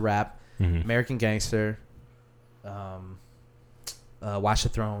return to rap, American Gangster, Watch the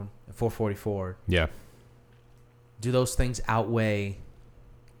Throne, and 444. Yeah. Do those things outweigh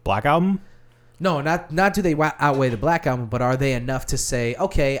Black Album? No, not do they outweigh the Black Album, but are they enough to say,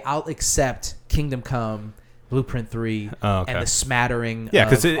 okay, I'll accept Kingdom Come, Blueprint 3, and the smattering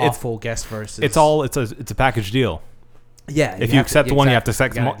of awful guest verses. It's a package deal. Yeah. If you accept one, you have to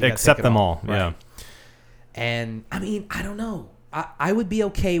accept them all. Right. Yeah. And I mean, I don't know. I would be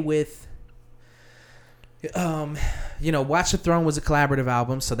okay with Watch the Throne was a collaborative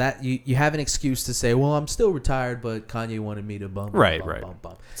album, so that you have an excuse to say, well, I'm still retired, but Kanye wanted me to bump.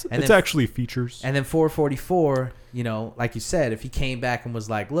 It's actually features. And then 444, like you said, if he came back and was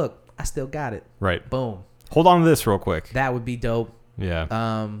like, look, I still got it. Right. Boom. Hold on to this real quick. That would be dope. Yeah.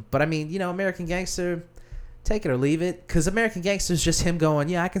 But I mean, American Gangster, take it or leave it, because American Gangster is just him going,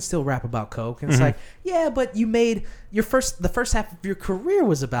 yeah, I can still rap about coke, and it's like, yeah, but you made the first half of your career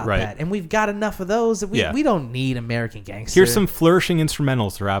was about that, and we've got enough of those that we don't need American Gangster. Here's some flourishing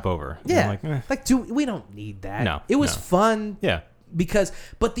instrumentals to rap over. Yeah, we don't need that. No, it was fun. Yeah.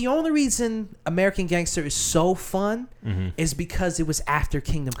 But the only reason American Gangster is so fun is because it was after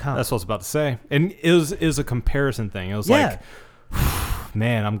Kingdom Come. That's what I was about to say, and it was a comparison thing. It was like,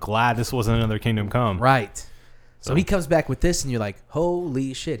 man, I'm glad this wasn't another Kingdom Come. Right. So he comes back with this, and you're like,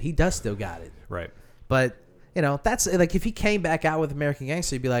 holy shit, he does still got it. Right. But, that's like, if he came back out with American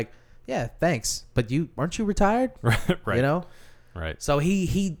Gangster, you'd be like, yeah, thanks. But weren't you retired? Right. Right. So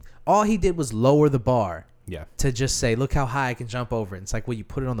all he did was lower the bar. Yeah. To just say, look how high I can jump over it. It's like, well, you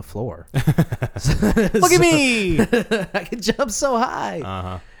put it on the floor. Look at me. I can jump so high.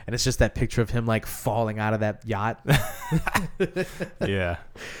 Uh-huh. And it's just that picture of him like falling out of that yacht. Yeah.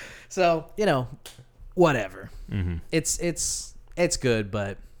 So, whatever. Mm-hmm. It's good,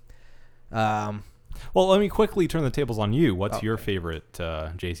 but well, let me quickly turn the tables on you. What's your favorite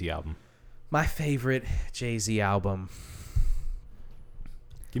Jay-Z album? My favorite Jay-Z album.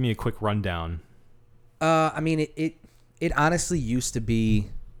 Give me a quick rundown. I mean, it honestly used to be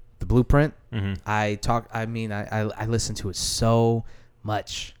the Blueprint. Mm-hmm. I listened to it so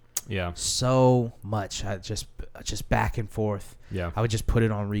much. Yeah. So much. I just back and forth. Yeah. I would just put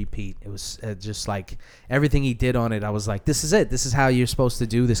it on repeat. It was just like everything he did on it. I was like, this is it. This is how you're supposed to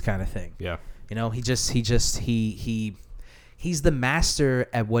do this kind of thing. Yeah. He's the master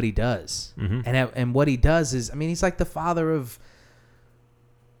at what he does. Mm-hmm. And what he does is, I mean, he's like the father of,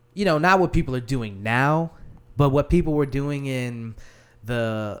 not what people are doing now, but what people were doing in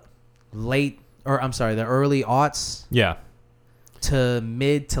the early aughts. Yeah. To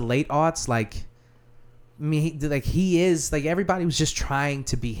mid to late aughts, like, I mean, he is like, everybody was just trying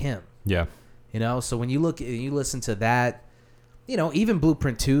to be him. Yeah. So when you listen to that, even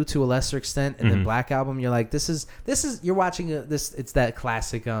Blueprint 2 to a lesser extent, and then Black Album, you're like, this is you're watching it's that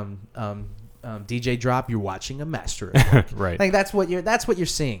classic DJ drop. You're watching a master at work. Right. Like that's what you're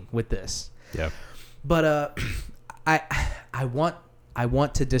seeing with this. Yeah. But I want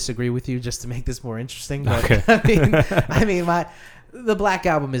to disagree with you just to make this more interesting. But okay. I mean, the Black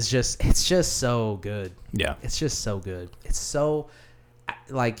Album is it's just so good. Yeah. It's just so good. It's so,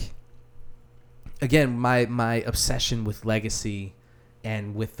 like, again, my obsession with legacy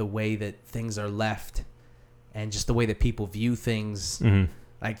and with the way that things are left and just the way that people view things. Mm-hmm.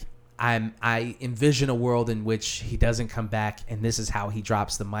 Like, I envision a world in which he doesn't come back and this is how he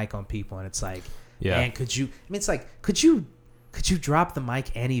drops the mic on people. And it's like, man, could you drop the mic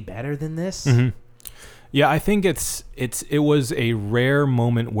any better than this? Mm-hmm. Yeah, I think it was a rare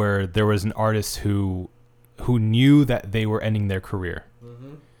moment where there was an artist who knew that they were ending their career.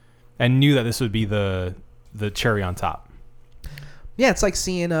 Mm-hmm. and knew that this would be the cherry on top. Yeah, it's like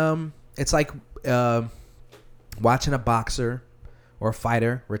seeing it's like watching a boxer or a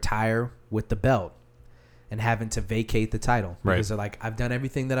fighter retire with the belt and having to vacate the title because they're like, I've done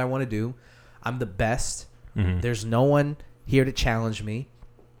everything that I want to do. I'm the best. There's no one here to challenge me.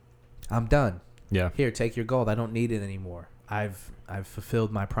 I'm done. Yeah. Here, take your gold. I don't need it anymore. I've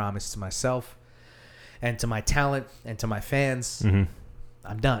fulfilled my promise to myself and to my talent and to my fans.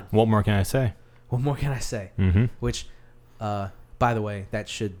 I'm done. What more can I say? What more can I say? Which, by the way, that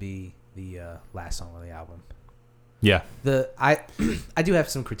should be the last song on the album. Yeah. I do have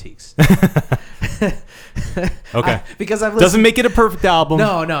some critiques. Okay. Because I've listened. Doesn't make it a perfect album.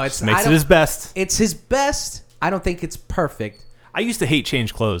 No, it's Just makes it his best. It's his best. I don't think it's perfect. I used to hate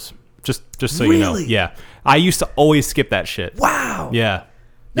Change Clothes. Just so Really? you know. Yeah. I used to always skip that shit. Wow. Yeah.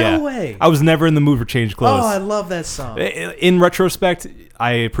 No Yeah. way. I was never in the mood for Change Clothes. Oh, I love that song. In retrospect,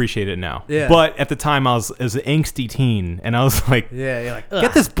 I appreciate it now. Yeah. But at the time, I was as an angsty teen, and I was like, Yeah, you're like,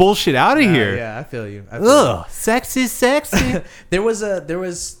 get this bullshit out of here. Yeah, I feel you. Ugh, sex is sexy. There was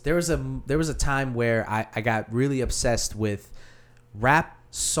a time where I got really obsessed with rap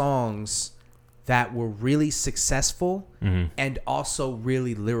songs that were really successful and also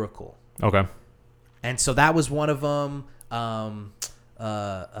really lyrical. Okay. And so that was one of them.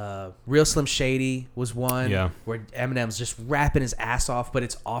 Real Slim Shady was one. Yeah. Where Eminem's just rapping his ass off, but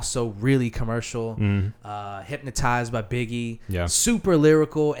it's also really commercial. Hypnotized by Biggie. Yeah. Super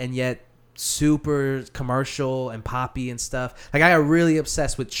lyrical and yet super commercial and poppy and stuff. Like, I got really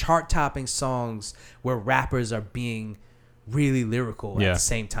obsessed with chart-topping songs where rappers are being really lyrical at the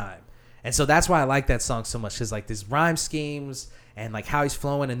same time. And so that's why I like that song so much, because like these rhyme schemes and like how he's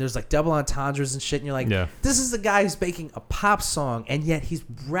flowing, and there's like double entendres and shit, and you're like, this is the guy who's making a pop song and yet he's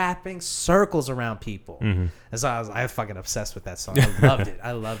rapping circles around people. And so I was fucking obsessed with that song.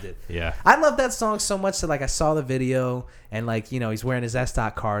 I loved it. Yeah. I love that song so much that like I saw the video and like, you know, he's wearing his S.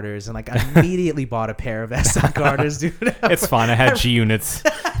 Carters, and like I immediately bought a pair of S. Carters, dude. It's fine. I had G Units.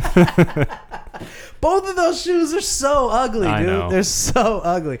 Both of those shoes are so ugly, dude. I know. They're so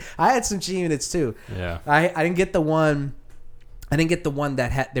ugly. I had some G Units too. Yeah. I didn't get the one. I didn't get the one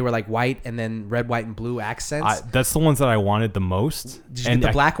that had, they were like white and then red, white, and blue accents. That's the ones that I wanted the most. Did you get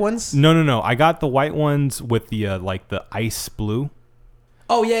the black ones? No. I got the white ones with the like the ice blue.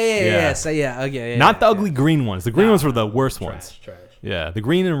 Oh yeah. So yeah. Not the ugly green ones. The green ones were the worst ones. Trash. Yeah, the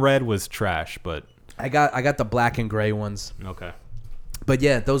green and red was trash, but I got the black and gray ones. okay. But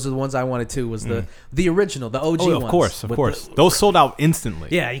yeah, those are the ones I wanted too. Was the original, the OG ones. Of course. Those sold out instantly.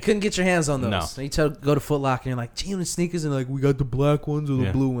 Yeah, you couldn't get your hands on those. No. So you go to Foot Locker and you're like, G-Unit sneakers, and like, we got the black ones or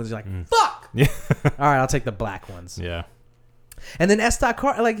the blue ones. You're like, fuck. Yeah. All right, I'll take the black ones. Yeah. And then S.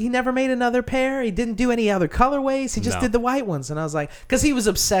 Carter, like, he never made another pair. He didn't do any other colorways. He just No. did the white ones. And I was like, because he was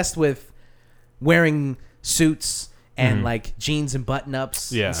obsessed with wearing suits and like jeans and button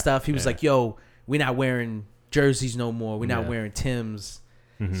ups and stuff. He was like, yo, we're not wearing jerseys no more. We're not wearing Timbs.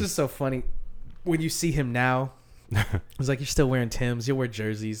 It's just so funny when you see him now. It's like, you're still wearing Timbs. You'll wear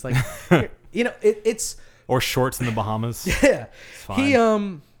jerseys. Like, you know, it's or shorts in the Bahamas. yeah. It's fine. He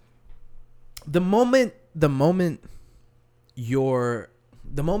the moment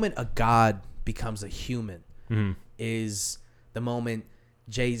a god becomes a human is the moment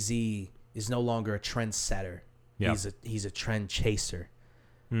Jay-Z is no longer a trendsetter. Yeah. He's a trend chaser.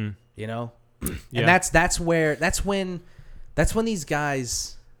 You know? Yeah. And that's when these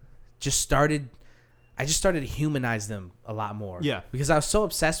guys just started. I just started to humanize them a lot more. Yeah. Because I was so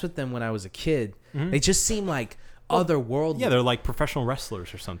obsessed with them when I was a kid. They just seemed like otherworldly. Yeah, they're like professional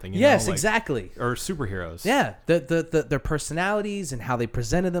wrestlers or something. Yes, know? Like, exactly. Or superheroes. Yeah. Their personalities and how they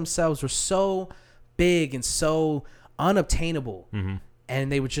presented themselves were so big and so unobtainable.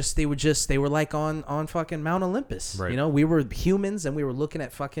 And they were like on fucking Mount Olympus. Right. You know, we were humans and we were looking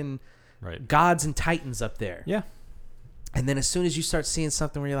at fucking gods and titans up there. Yeah. And then as soon as you start seeing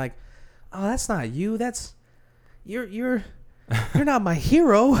something where you're like, oh, that's not you. That's you're not my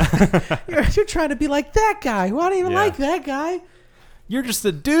hero. you're trying to be like that guy who I don't even like that guy. You're just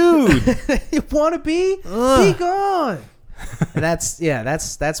a dude. You want to be? Be gone. And that's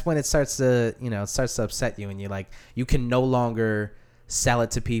when it starts to upset you, and you're like, you can no longer sell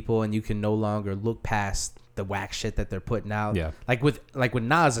it to people, and you can no longer look past the whack shit that they're putting out. Yeah. Like with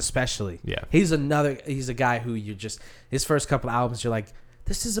Nas especially. Yeah. He's a guy who his first couple of albums, you're like,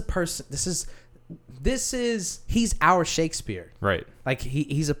 this is a person. He's our Shakespeare. Right. Like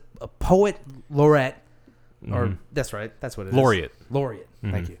he's a poet laureate, or that's right. That's what it is. Laureate.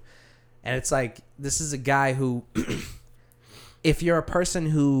 Thank you. And it's like, this is a guy who, if you're a person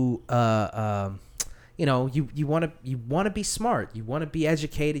who, you know, you want to be smart, you want to be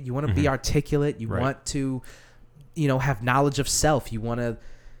educated, you want to be articulate, you Right. want to, you know, have knowledge of self, you want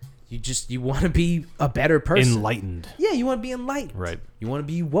to be a better person, Enlightened. Yeah, you want to be enlightened, Right. You want to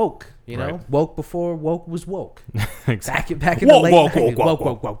be woke, you know, Right. woke before woke was woke. Exactly. Back in Woke, the late woke, 90s,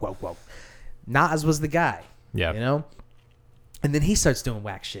 woke. woke. Nas was the guy. Yeah. You know? And then he starts doing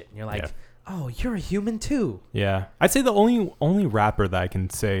whack shit. And you're like, oh, you're a human too. Yeah. I'd say the only rapper that I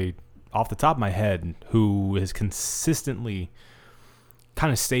can say off the top of my head who has consistently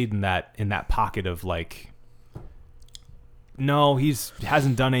kind of stayed in that pocket of like, no,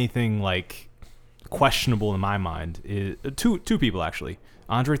 hasn't done anything like questionable in my mind is two people actually.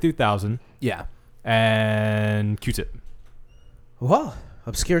 Andre 3000 Yeah. and Q-Tip. Well,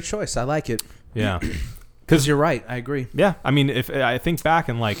 obscure choice. I like it. Yeah. Because you're right. I agree. Yeah. I mean, if I think back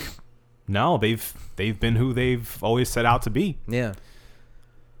and like, no, they've been who they've always set out to be. Yeah.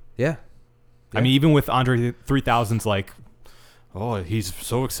 Yeah. I mean, even with Andre 3000's like, oh, he's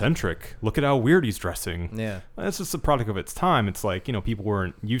so eccentric. Look at how weird he's dressing. Yeah. That's just a product of its time. It's like, you know, people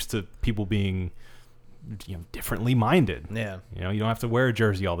weren't used to people being, you know, differently minded. Yeah. You know, you don't have to wear a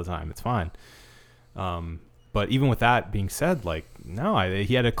jersey all the time. It's fine. But even with that being said, like, no,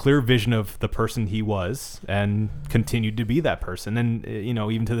 he had a clear vision of the person he was and continued to be that person. And, you know,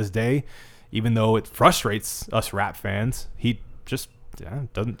 even to this day, even though it frustrates us rap fans, he just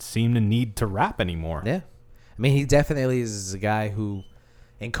doesn't seem to need to rap anymore. Yeah. I mean, he definitely is a guy who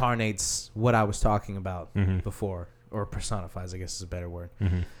incarnates what I was talking about before, or personifies, I guess is a better word,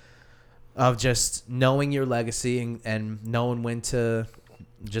 of just knowing your legacy and knowing when to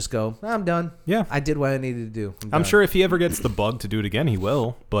just go, I'm done. Yeah. I did what I needed to do. I'm sure if he ever gets the bug to do it again, he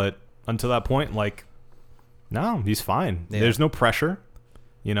will. But until that point, like, no, he's fine. Yeah. There's no pressure.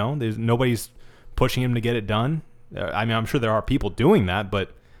 You know, there's nobody's pushing him to get it done. I mean, I'm sure there are people doing that,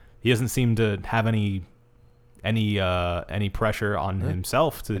 but he doesn't seem to have any pressure on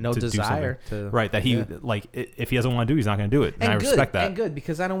himself to no to desire do something. to, Right, that he like if he doesn't want to do, he's not going to do it. And I good, respect that. And good,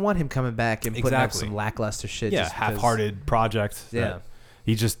 because I don't want him coming back and putting out Exactly. some lackluster shit. Yeah, just because- half-hearted project. Yeah. that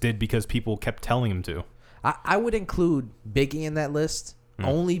he just did because people kept telling him to. I would include Biggie in that list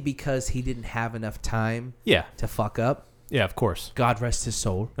only because he didn't have enough time Yeah, to fuck up. yeah, of course. God rest his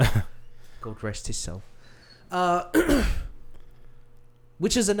soul. God rest his soul.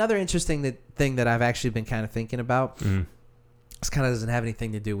 Which is another interesting thing that I've actually been kind of thinking about. This kind of doesn't have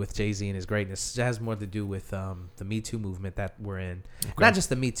anything to do with Jay-Z and his greatness. It has more to do with the Me Too movement that we're in. Okay. Not just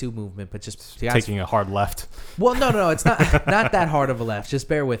the Me Too movement, but just Taking a hard left. Well, no, it's not not that hard of a left. Just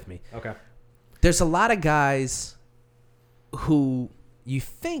bear with me. Okay. There's a lot of guys who you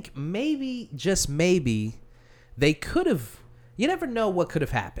think maybe, just maybe, they could have. You never know what could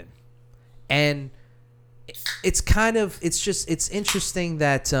have happened, and it's interesting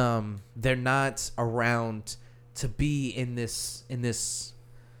that they're not around to be in this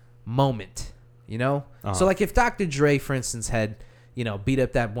moment, you know. So like if Dr. Dre, for instance, had beat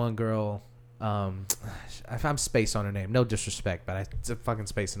up that one girl, if I'm spaced on her name, no disrespect, but I'm fucking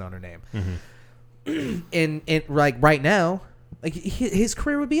spacing on her name. And like right now, like his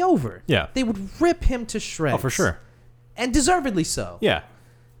career would be over. Yeah, they would rip him to shreds. Oh, for sure, and deservedly so. Yeah.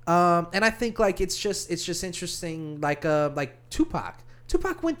 And I think like it's just interesting. Like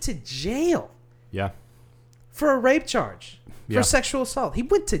Tupac went to jail. Yeah. For a rape charge, Yeah. for sexual assault. He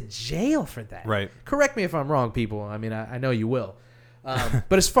went to jail for that. Right. Correct me if I'm wrong, people. I mean, I know you will.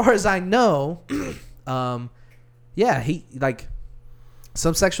 But as far as I know, yeah, he like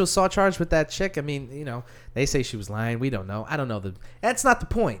some sexual assault charge with that chick. I mean, they say she was lying. We don't know. I don't know. That's not the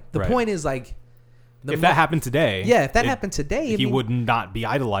point. The Right. point is like, If that happened today, happened today, he would not be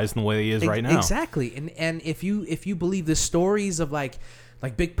idolized in the way he is right now. Exactly. And if you believe the stories of like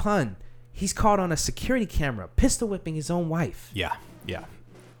Big Pun, he's caught on a security camera pistol whipping his own wife. Yeah.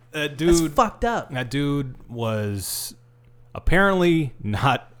 That's Dude, fucked up. that dude was apparently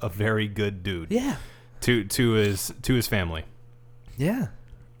not a very good dude. Yeah. To his family. Yeah.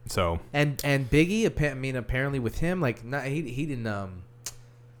 So. And Biggie, apparently with him, like, he didn't.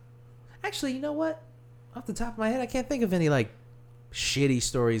 Actually, you know what? Off the top of my head, I can't think of any like shitty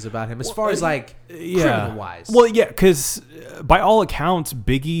stories about him as far as like criminal wise. Well, yeah, because by all accounts,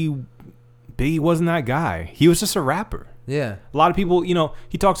 Biggie wasn't that guy. He was just a rapper. Yeah. A lot of people,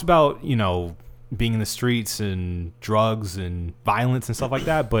 he talks about being in the streets and drugs and violence and stuff like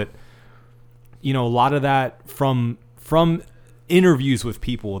that, but a lot of that from interviews with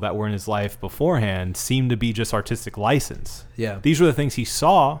people that were in his life beforehand seemed to be just artistic license. Yeah. These were the things he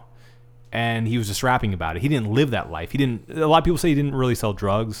saw, and he was just rapping about it. He didn't live that life. A lot of people say he didn't really sell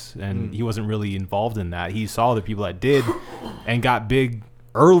drugs, and he wasn't really involved in that. He saw the people that did and got big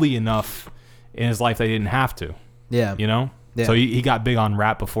early enough in his life that he didn't have to. Yeah. You know? Yeah. So he got big on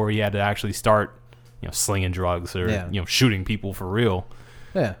rap before he had to actually start, slinging drugs or, shooting people for real.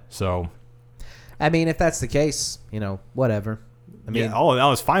 Yeah. So, I mean, if that's the case, whatever. I mean, that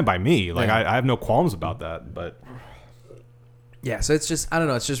was fine by me. Like, I have no qualms about that, but. Yeah, so it's just, I don't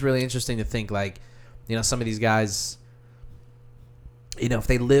know, it's just really interesting to think, like, some of these guys, if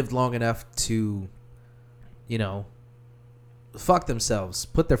they lived long enough to, fuck themselves,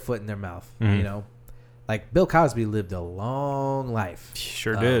 put their foot in their mouth, like Bill Cosby lived a long life.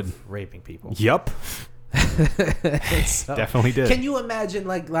 Sure of did. Raping people. Yep. So, definitely did. Can you imagine,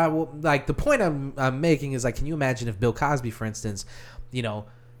 like the point I'm making is, like, can you imagine if Bill Cosby, for instance,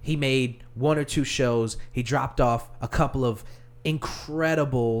 he made 1 or 2 shows, he dropped off a couple of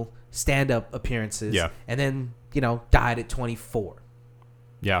incredible stand-up appearances, and then died at 24.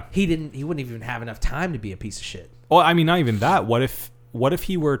 Yeah, he wouldn't even have enough time to be a piece of shit. Well, I mean, not even that. What if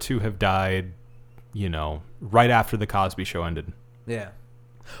he were to have died, right after the Cosby Show ended? Yeah.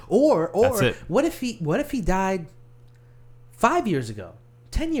 Or That's it. what if he died 5 years ago,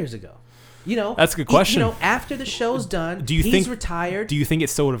 10 years ago? That's a good question. After the show's done, he's retired. Do you think it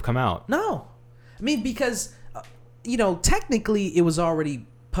still would have come out? No, I mean, because technically it was already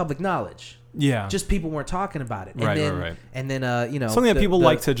public knowledge. Yeah. Just people weren't talking about it. And right. And then something that people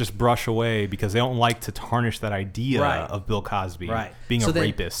like to just brush away because they don't like to tarnish that idea of Bill Cosby being a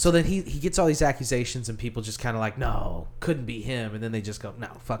rapist. So then he gets all these accusations and people just kind of like, no, couldn't be him. And then they just go, no,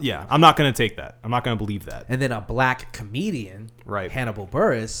 fuck. Yeah, I'm not going to take that. I'm not going to believe that. And then a black comedian, Hannibal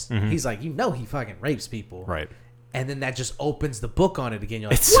Buress, he's like, he fucking rapes people. Right. And then that just opens the book on it again.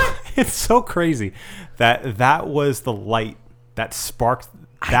 You're like, what? It's so crazy that was the light that sparked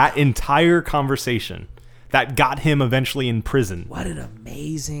that entire conversation that got him eventually in prison. What an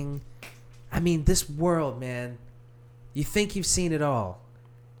amazing... I mean, this world, man. You think you've seen it all.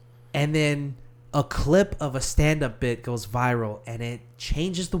 And then a clip of a stand-up bit goes viral, and it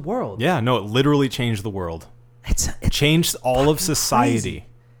changes the world. Yeah, no, it literally changed the world. It changed all of society.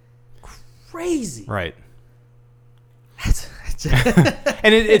 Crazy. Right.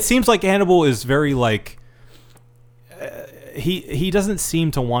 And it seems like Hannibal is very, like... He doesn't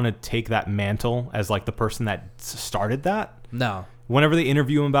seem to want to take that mantle as like the person that started that. No. Whenever they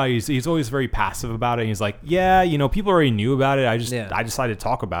interview him about it, he's always very passive about it. And he's like, yeah, people already knew about it. I decided to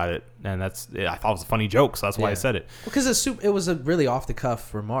talk about it, and I thought it was a funny joke, so that's why I said it. Because it was a really off the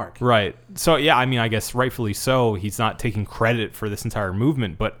cuff remark. Right. So yeah, I mean, I guess rightfully so. He's not taking credit for this entire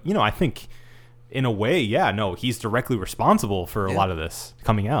movement, but I think. In a way, he's directly responsible for a lot of this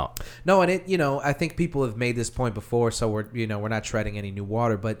coming out. No, and I think people have made this point before, so we're not treading any new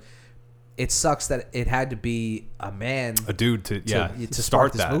water, but it sucks that it had to be a man, a dude to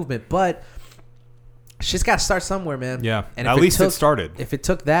start this movement, but shit's got to start somewhere, man. Yeah, and at least it started. If it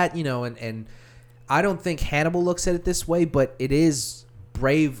took that, and I don't think Hannibal looks at it this way, but it is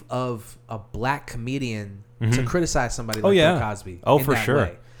brave of a black comedian to criticize somebody like Bill Cosby. Oh, for sure.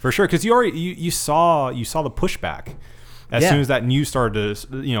 Way. For sure, because you saw the pushback as soon as that news started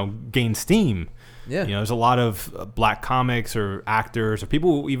to gain steam. Yeah, there's a lot of black comics or actors or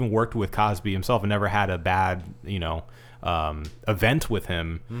people who even worked with Cosby himself and never had a bad event with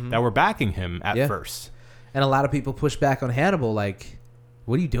him that were backing him at first. And a lot of people pushed back on Hannibal, like,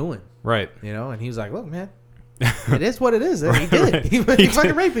 "What are you doing?" Right. And he was like, "Look, man, it is what it is. He did it. He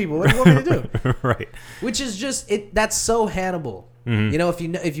fucking raped people. What do you want me to do?" Right. Which is just it. That's so Hannibal.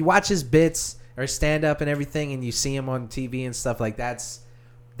 Mm-hmm. If you watch his bits or stand up and everything, and you see him on TV and stuff like that's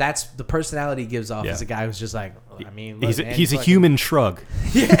the personality he gives off as a guy who's just like, I mean, look, he's a human shrug.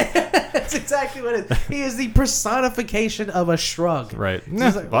 Yeah, that's exactly what it is. He is the personification of a shrug. Right.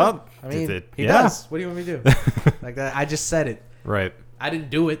 He's like, well, I mean, he does. What do you want me to do? Like that. I just said it. Right. I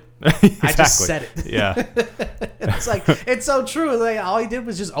didn't do it. Exactly. I just said it. Yeah. It's like, it's so true. Like, all he did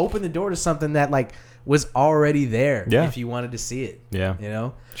was just open the door to something that like was already there. Yeah. If you wanted to see it.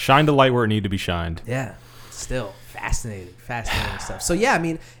 Yeah. Shine the light where it needed to be shined. Yeah. Still fascinating stuff. So yeah, I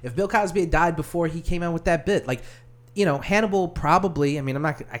mean, if Bill Cosby had died before he came out with that bit, like, Hannibal probably. I mean,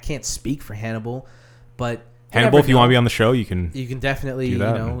 I can't speak for Hannibal, but Hannibal, if you want to be on the show, you can definitely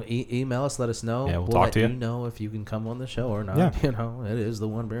email us, let us know. Yeah, we'll talk to you. You know if you can come on the show or not. Yeah. It is the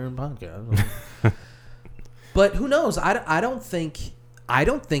One Baron podcast. But who knows? I don't think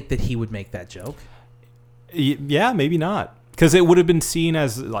that he would make that joke. Yeah, maybe not. Because it would have been seen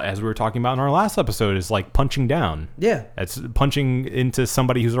as we were talking about in our last episode, as like punching down. Yeah. It's punching into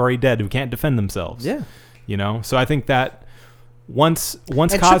somebody who's already dead who can't defend themselves. Yeah. So I think that once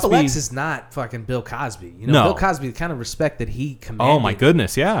And Cosby. Triple X is not fucking Bill Cosby. You know, No. Bill Cosby, the kind of respect that he commanded. Oh my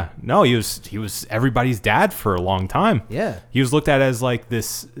goodness, yeah. No, he was everybody's dad for a long time. Yeah. He was looked at as like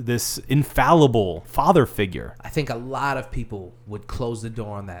this infallible father figure. I think a lot of people would close the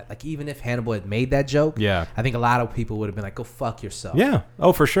door on that. Like, even if Hannibal had made that joke, Yeah. I think a lot of people would have been like, go fuck yourself. Yeah.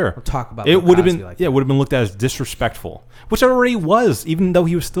 Oh, for sure. Don't talk about it Bill would have Cosby been like yeah, that. it would have been looked at as disrespectful, which it already was, even though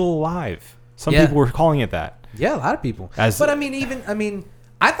he was still alive. Some Yeah. people were calling it that. Yeah, a lot of people. As- But I mean,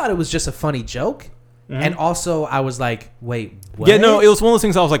 I thought it was just a funny joke. And also I was like, wait, what? Yeah, no, it was one of those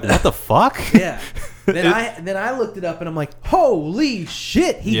things I was like, what the fuck? Yeah. Then I looked it up and I'm like, holy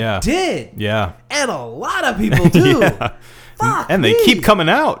shit, he Yeah. did. Yeah. And a lot of people do. Yeah. Fuck And they me. keep coming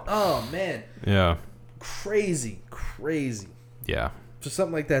out. Oh man. Yeah. Crazy. Yeah. For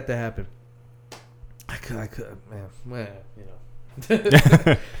something like that to happen. I could, man. Well, you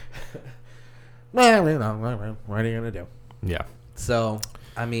know. Well, you know, what are you gonna do? Yeah. So,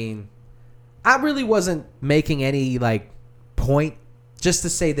 I mean, I really wasn't making any like point, just to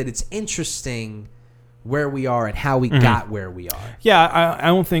say that it's interesting where we are and how we got where we are. Yeah, I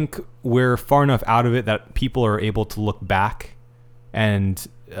don't think we're far enough out of it that people are able to look back and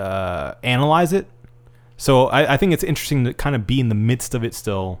analyze it. So I think it's interesting to kind of be in the midst of it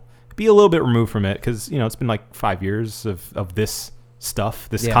still, be a little bit removed from it, because, you know, it's been like 5 years of this stuff,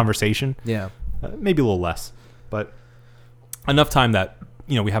 this conversation. Yeah. Maybe a little less, but enough time that,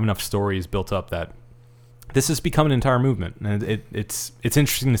 you know, we have enough stories built up that this has become an entire movement, and it's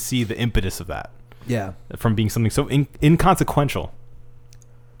interesting to see the impetus of that. Yeah. From being something so inconsequential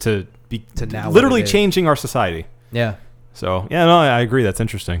to now what literally it is. changing our society. Yeah. So, yeah, no, I agree. That's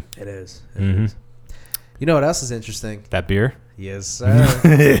interesting. It is. It is. You know what else is interesting? That beer? Yes,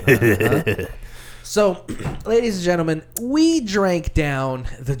 sir. So, ladies and gentlemen, we drank down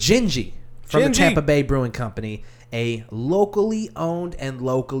the Gingy from the Gingy. Tampa Bay Brewing Company, a locally owned and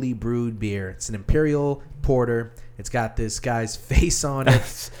locally brewed beer. It's an imperial porter. It's got this guy's face on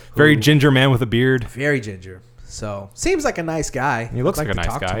it. Very who- ginger man with a beard. Very ginger. So, seems like a nice guy. He looks I'd like a to nice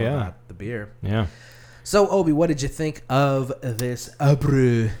talk to guy, him yeah. about the beer. Yeah. So, Obi, what did you think of this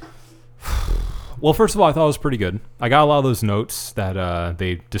brew? Well, first of all, I thought it was pretty good. I got a lot of those notes that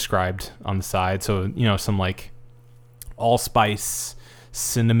they described on the side. So, you know, some like allspice,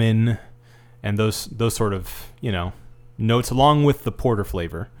 cinnamon, and those sort of, you know, notes along with the porter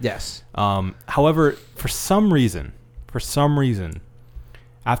flavor. Yes. However, for some reason,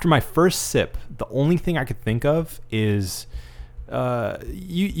 after my first sip, the only thing I could think of is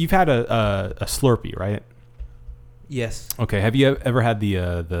you've had a Slurpee, right? Yes. Okay. Have you ever had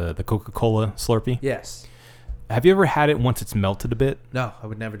the Coca-Cola Slurpee? Yes. Have you ever had it once it's melted a bit? No, I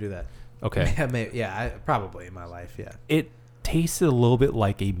would never do that. Okay. Probably in my life, yeah. It tasted a little bit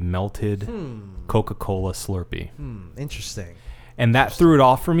like a melted Coca-Cola Slurpee. Interesting. And that threw it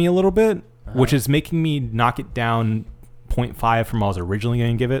off for me a little bit, which is making me knock it down 0.5 from what I was originally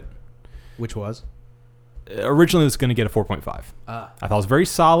going to give it. Which was? Originally, I was going to get a 4.5. I thought it was very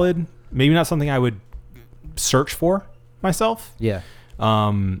solid. Maybe not something I would search for myself. Yeah.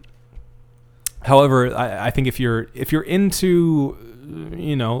 However, I think if you're into,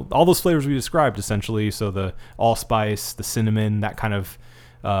 you know, all those flavors we described essentially, so the allspice, the cinnamon, that kind of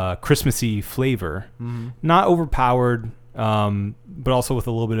Christmassy flavor, not overpowered, but also with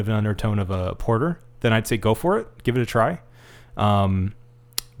a little bit of an undertone of a porter, then I'd say go for it, give it a try.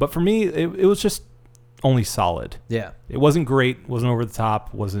 But for me, it was just only solid. Yeah. It wasn't great, wasn't over the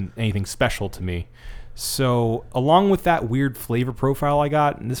top, wasn't anything special to me. So along with that weird flavor profile I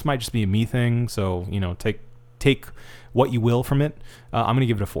got, and this might just be a me thing, so, you know, take what you will from it, I'm going to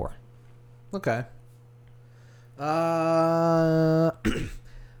give it a 4. Okay. I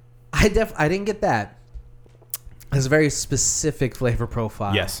didn't get that. It's a very specific flavor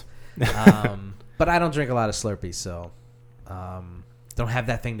profile. Yes. But I don't drink a lot of Slurpees, so don't have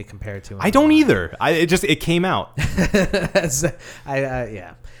that thing to compare it to. I don't either. It came out.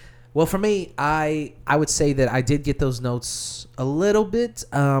 Yeah. Well, for me, I would say that I did get those notes a little bit.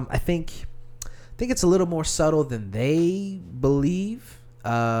 I think it's a little more subtle than they believe.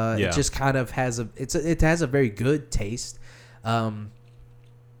 It just kind of has it has a very good taste. The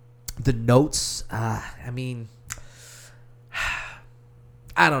notes, I mean,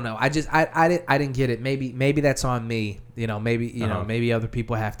 I don't know. I didn't get it. Maybe that's on me. You know, maybe other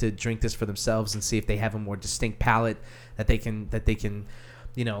people have to drink this for themselves and see if they have a more distinct palate that they can,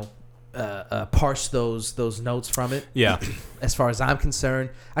 you know, parse those notes from it. Yeah. As far as I'm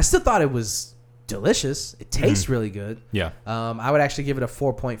concerned, I still thought it was delicious. It tastes really good. Yeah. I would actually give it a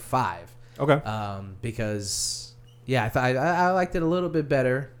 4.5. Okay. Because I liked it a little bit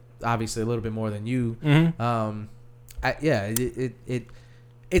better. Obviously, a little bit more than you. It's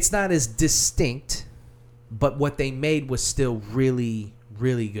not as distinct, but what they made was still really,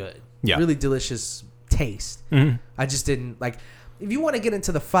 really good. Yeah. Really delicious taste. Mhm. I just didn't like. If you want to get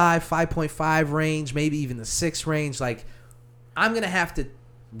into the 5.5 range, maybe even the 6 range, like I'm gonna have to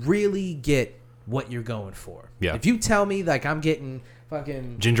really get what you're going for. Yeah. If you tell me like I'm getting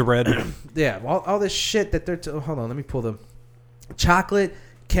fucking Gingerbread. yeah, all this shit that they're hold on, let me pull the chocolate,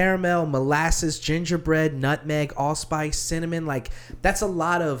 caramel, molasses, gingerbread, nutmeg, allspice, cinnamon, like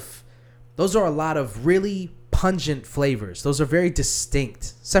those are a lot of really pungent flavors. Those are very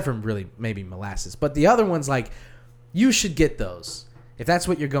distinct, except for really maybe molasses. But the other ones, like, you should get those if that's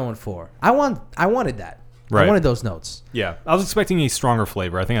what you're going for. I wanted that. Right. I wanted those notes. Yeah, I was expecting a stronger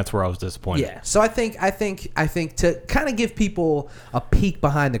flavor. I think that's where I was disappointed. Yeah. So I think to kind of give people a peek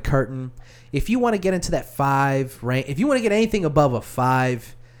behind the curtain, if you want to get into that 5 range, if you want to get anything above a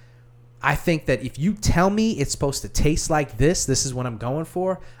 5, I think that if you tell me it's supposed to taste like this is what I'm going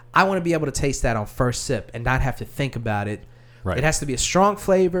for. I want to be able to taste that on first sip and not have to think about it. Right. It has to be a strong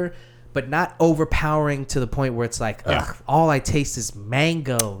flavor, but not overpowering to the point where it's like, ugh, all I taste is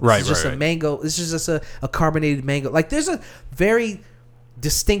mango. This is just a mango. This is just a carbonated mango. Like there's a very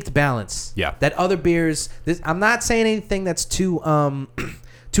distinct balance. Yeah. That other beers. I'm not saying anything that's too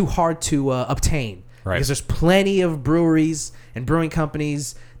too hard to obtain. Right. Because there's plenty of breweries and brewing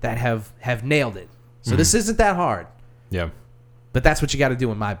companies that have nailed it. So this isn't that hard. Yeah. But that's what you got to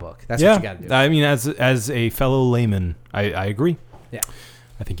do in my book. That's what you got to do. I mean, as a fellow layman, I agree. Yeah.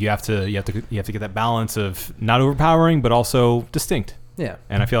 I think you have to get that balance of not overpowering but also distinct. Yeah.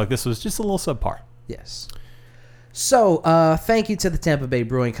 And I feel like this was just a little subpar. Yes. So, thank you to the Tampa Bay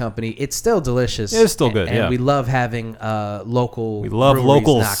Brewing Company. It's still delicious. It's still good, and yeah. we love having local. We love breweries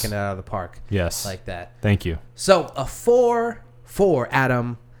locals knocking it out of the park. Yes. Like that. Thank you. So a 4 for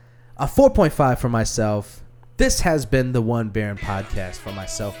Adam, a 4.5 for myself. This has been the One Baron podcast for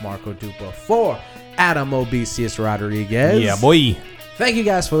myself, Marco Dupo, for Adam Obesius Rodriguez. Yeah, boy. Thank you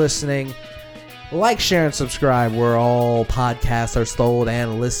guys for listening. Like, share, and subscribe where all podcasts are sold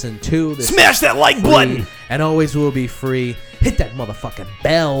and listened to. This Smash that like free button. And always will be free. Hit that motherfucking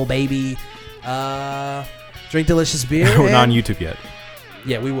bell, baby. Drink delicious beer. We're not on and- YouTube yet.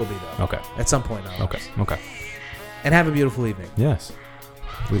 Yeah, we will be, though. Okay. At some point. Okay. And have a beautiful evening. Yes.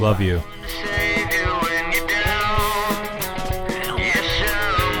 We love you. Say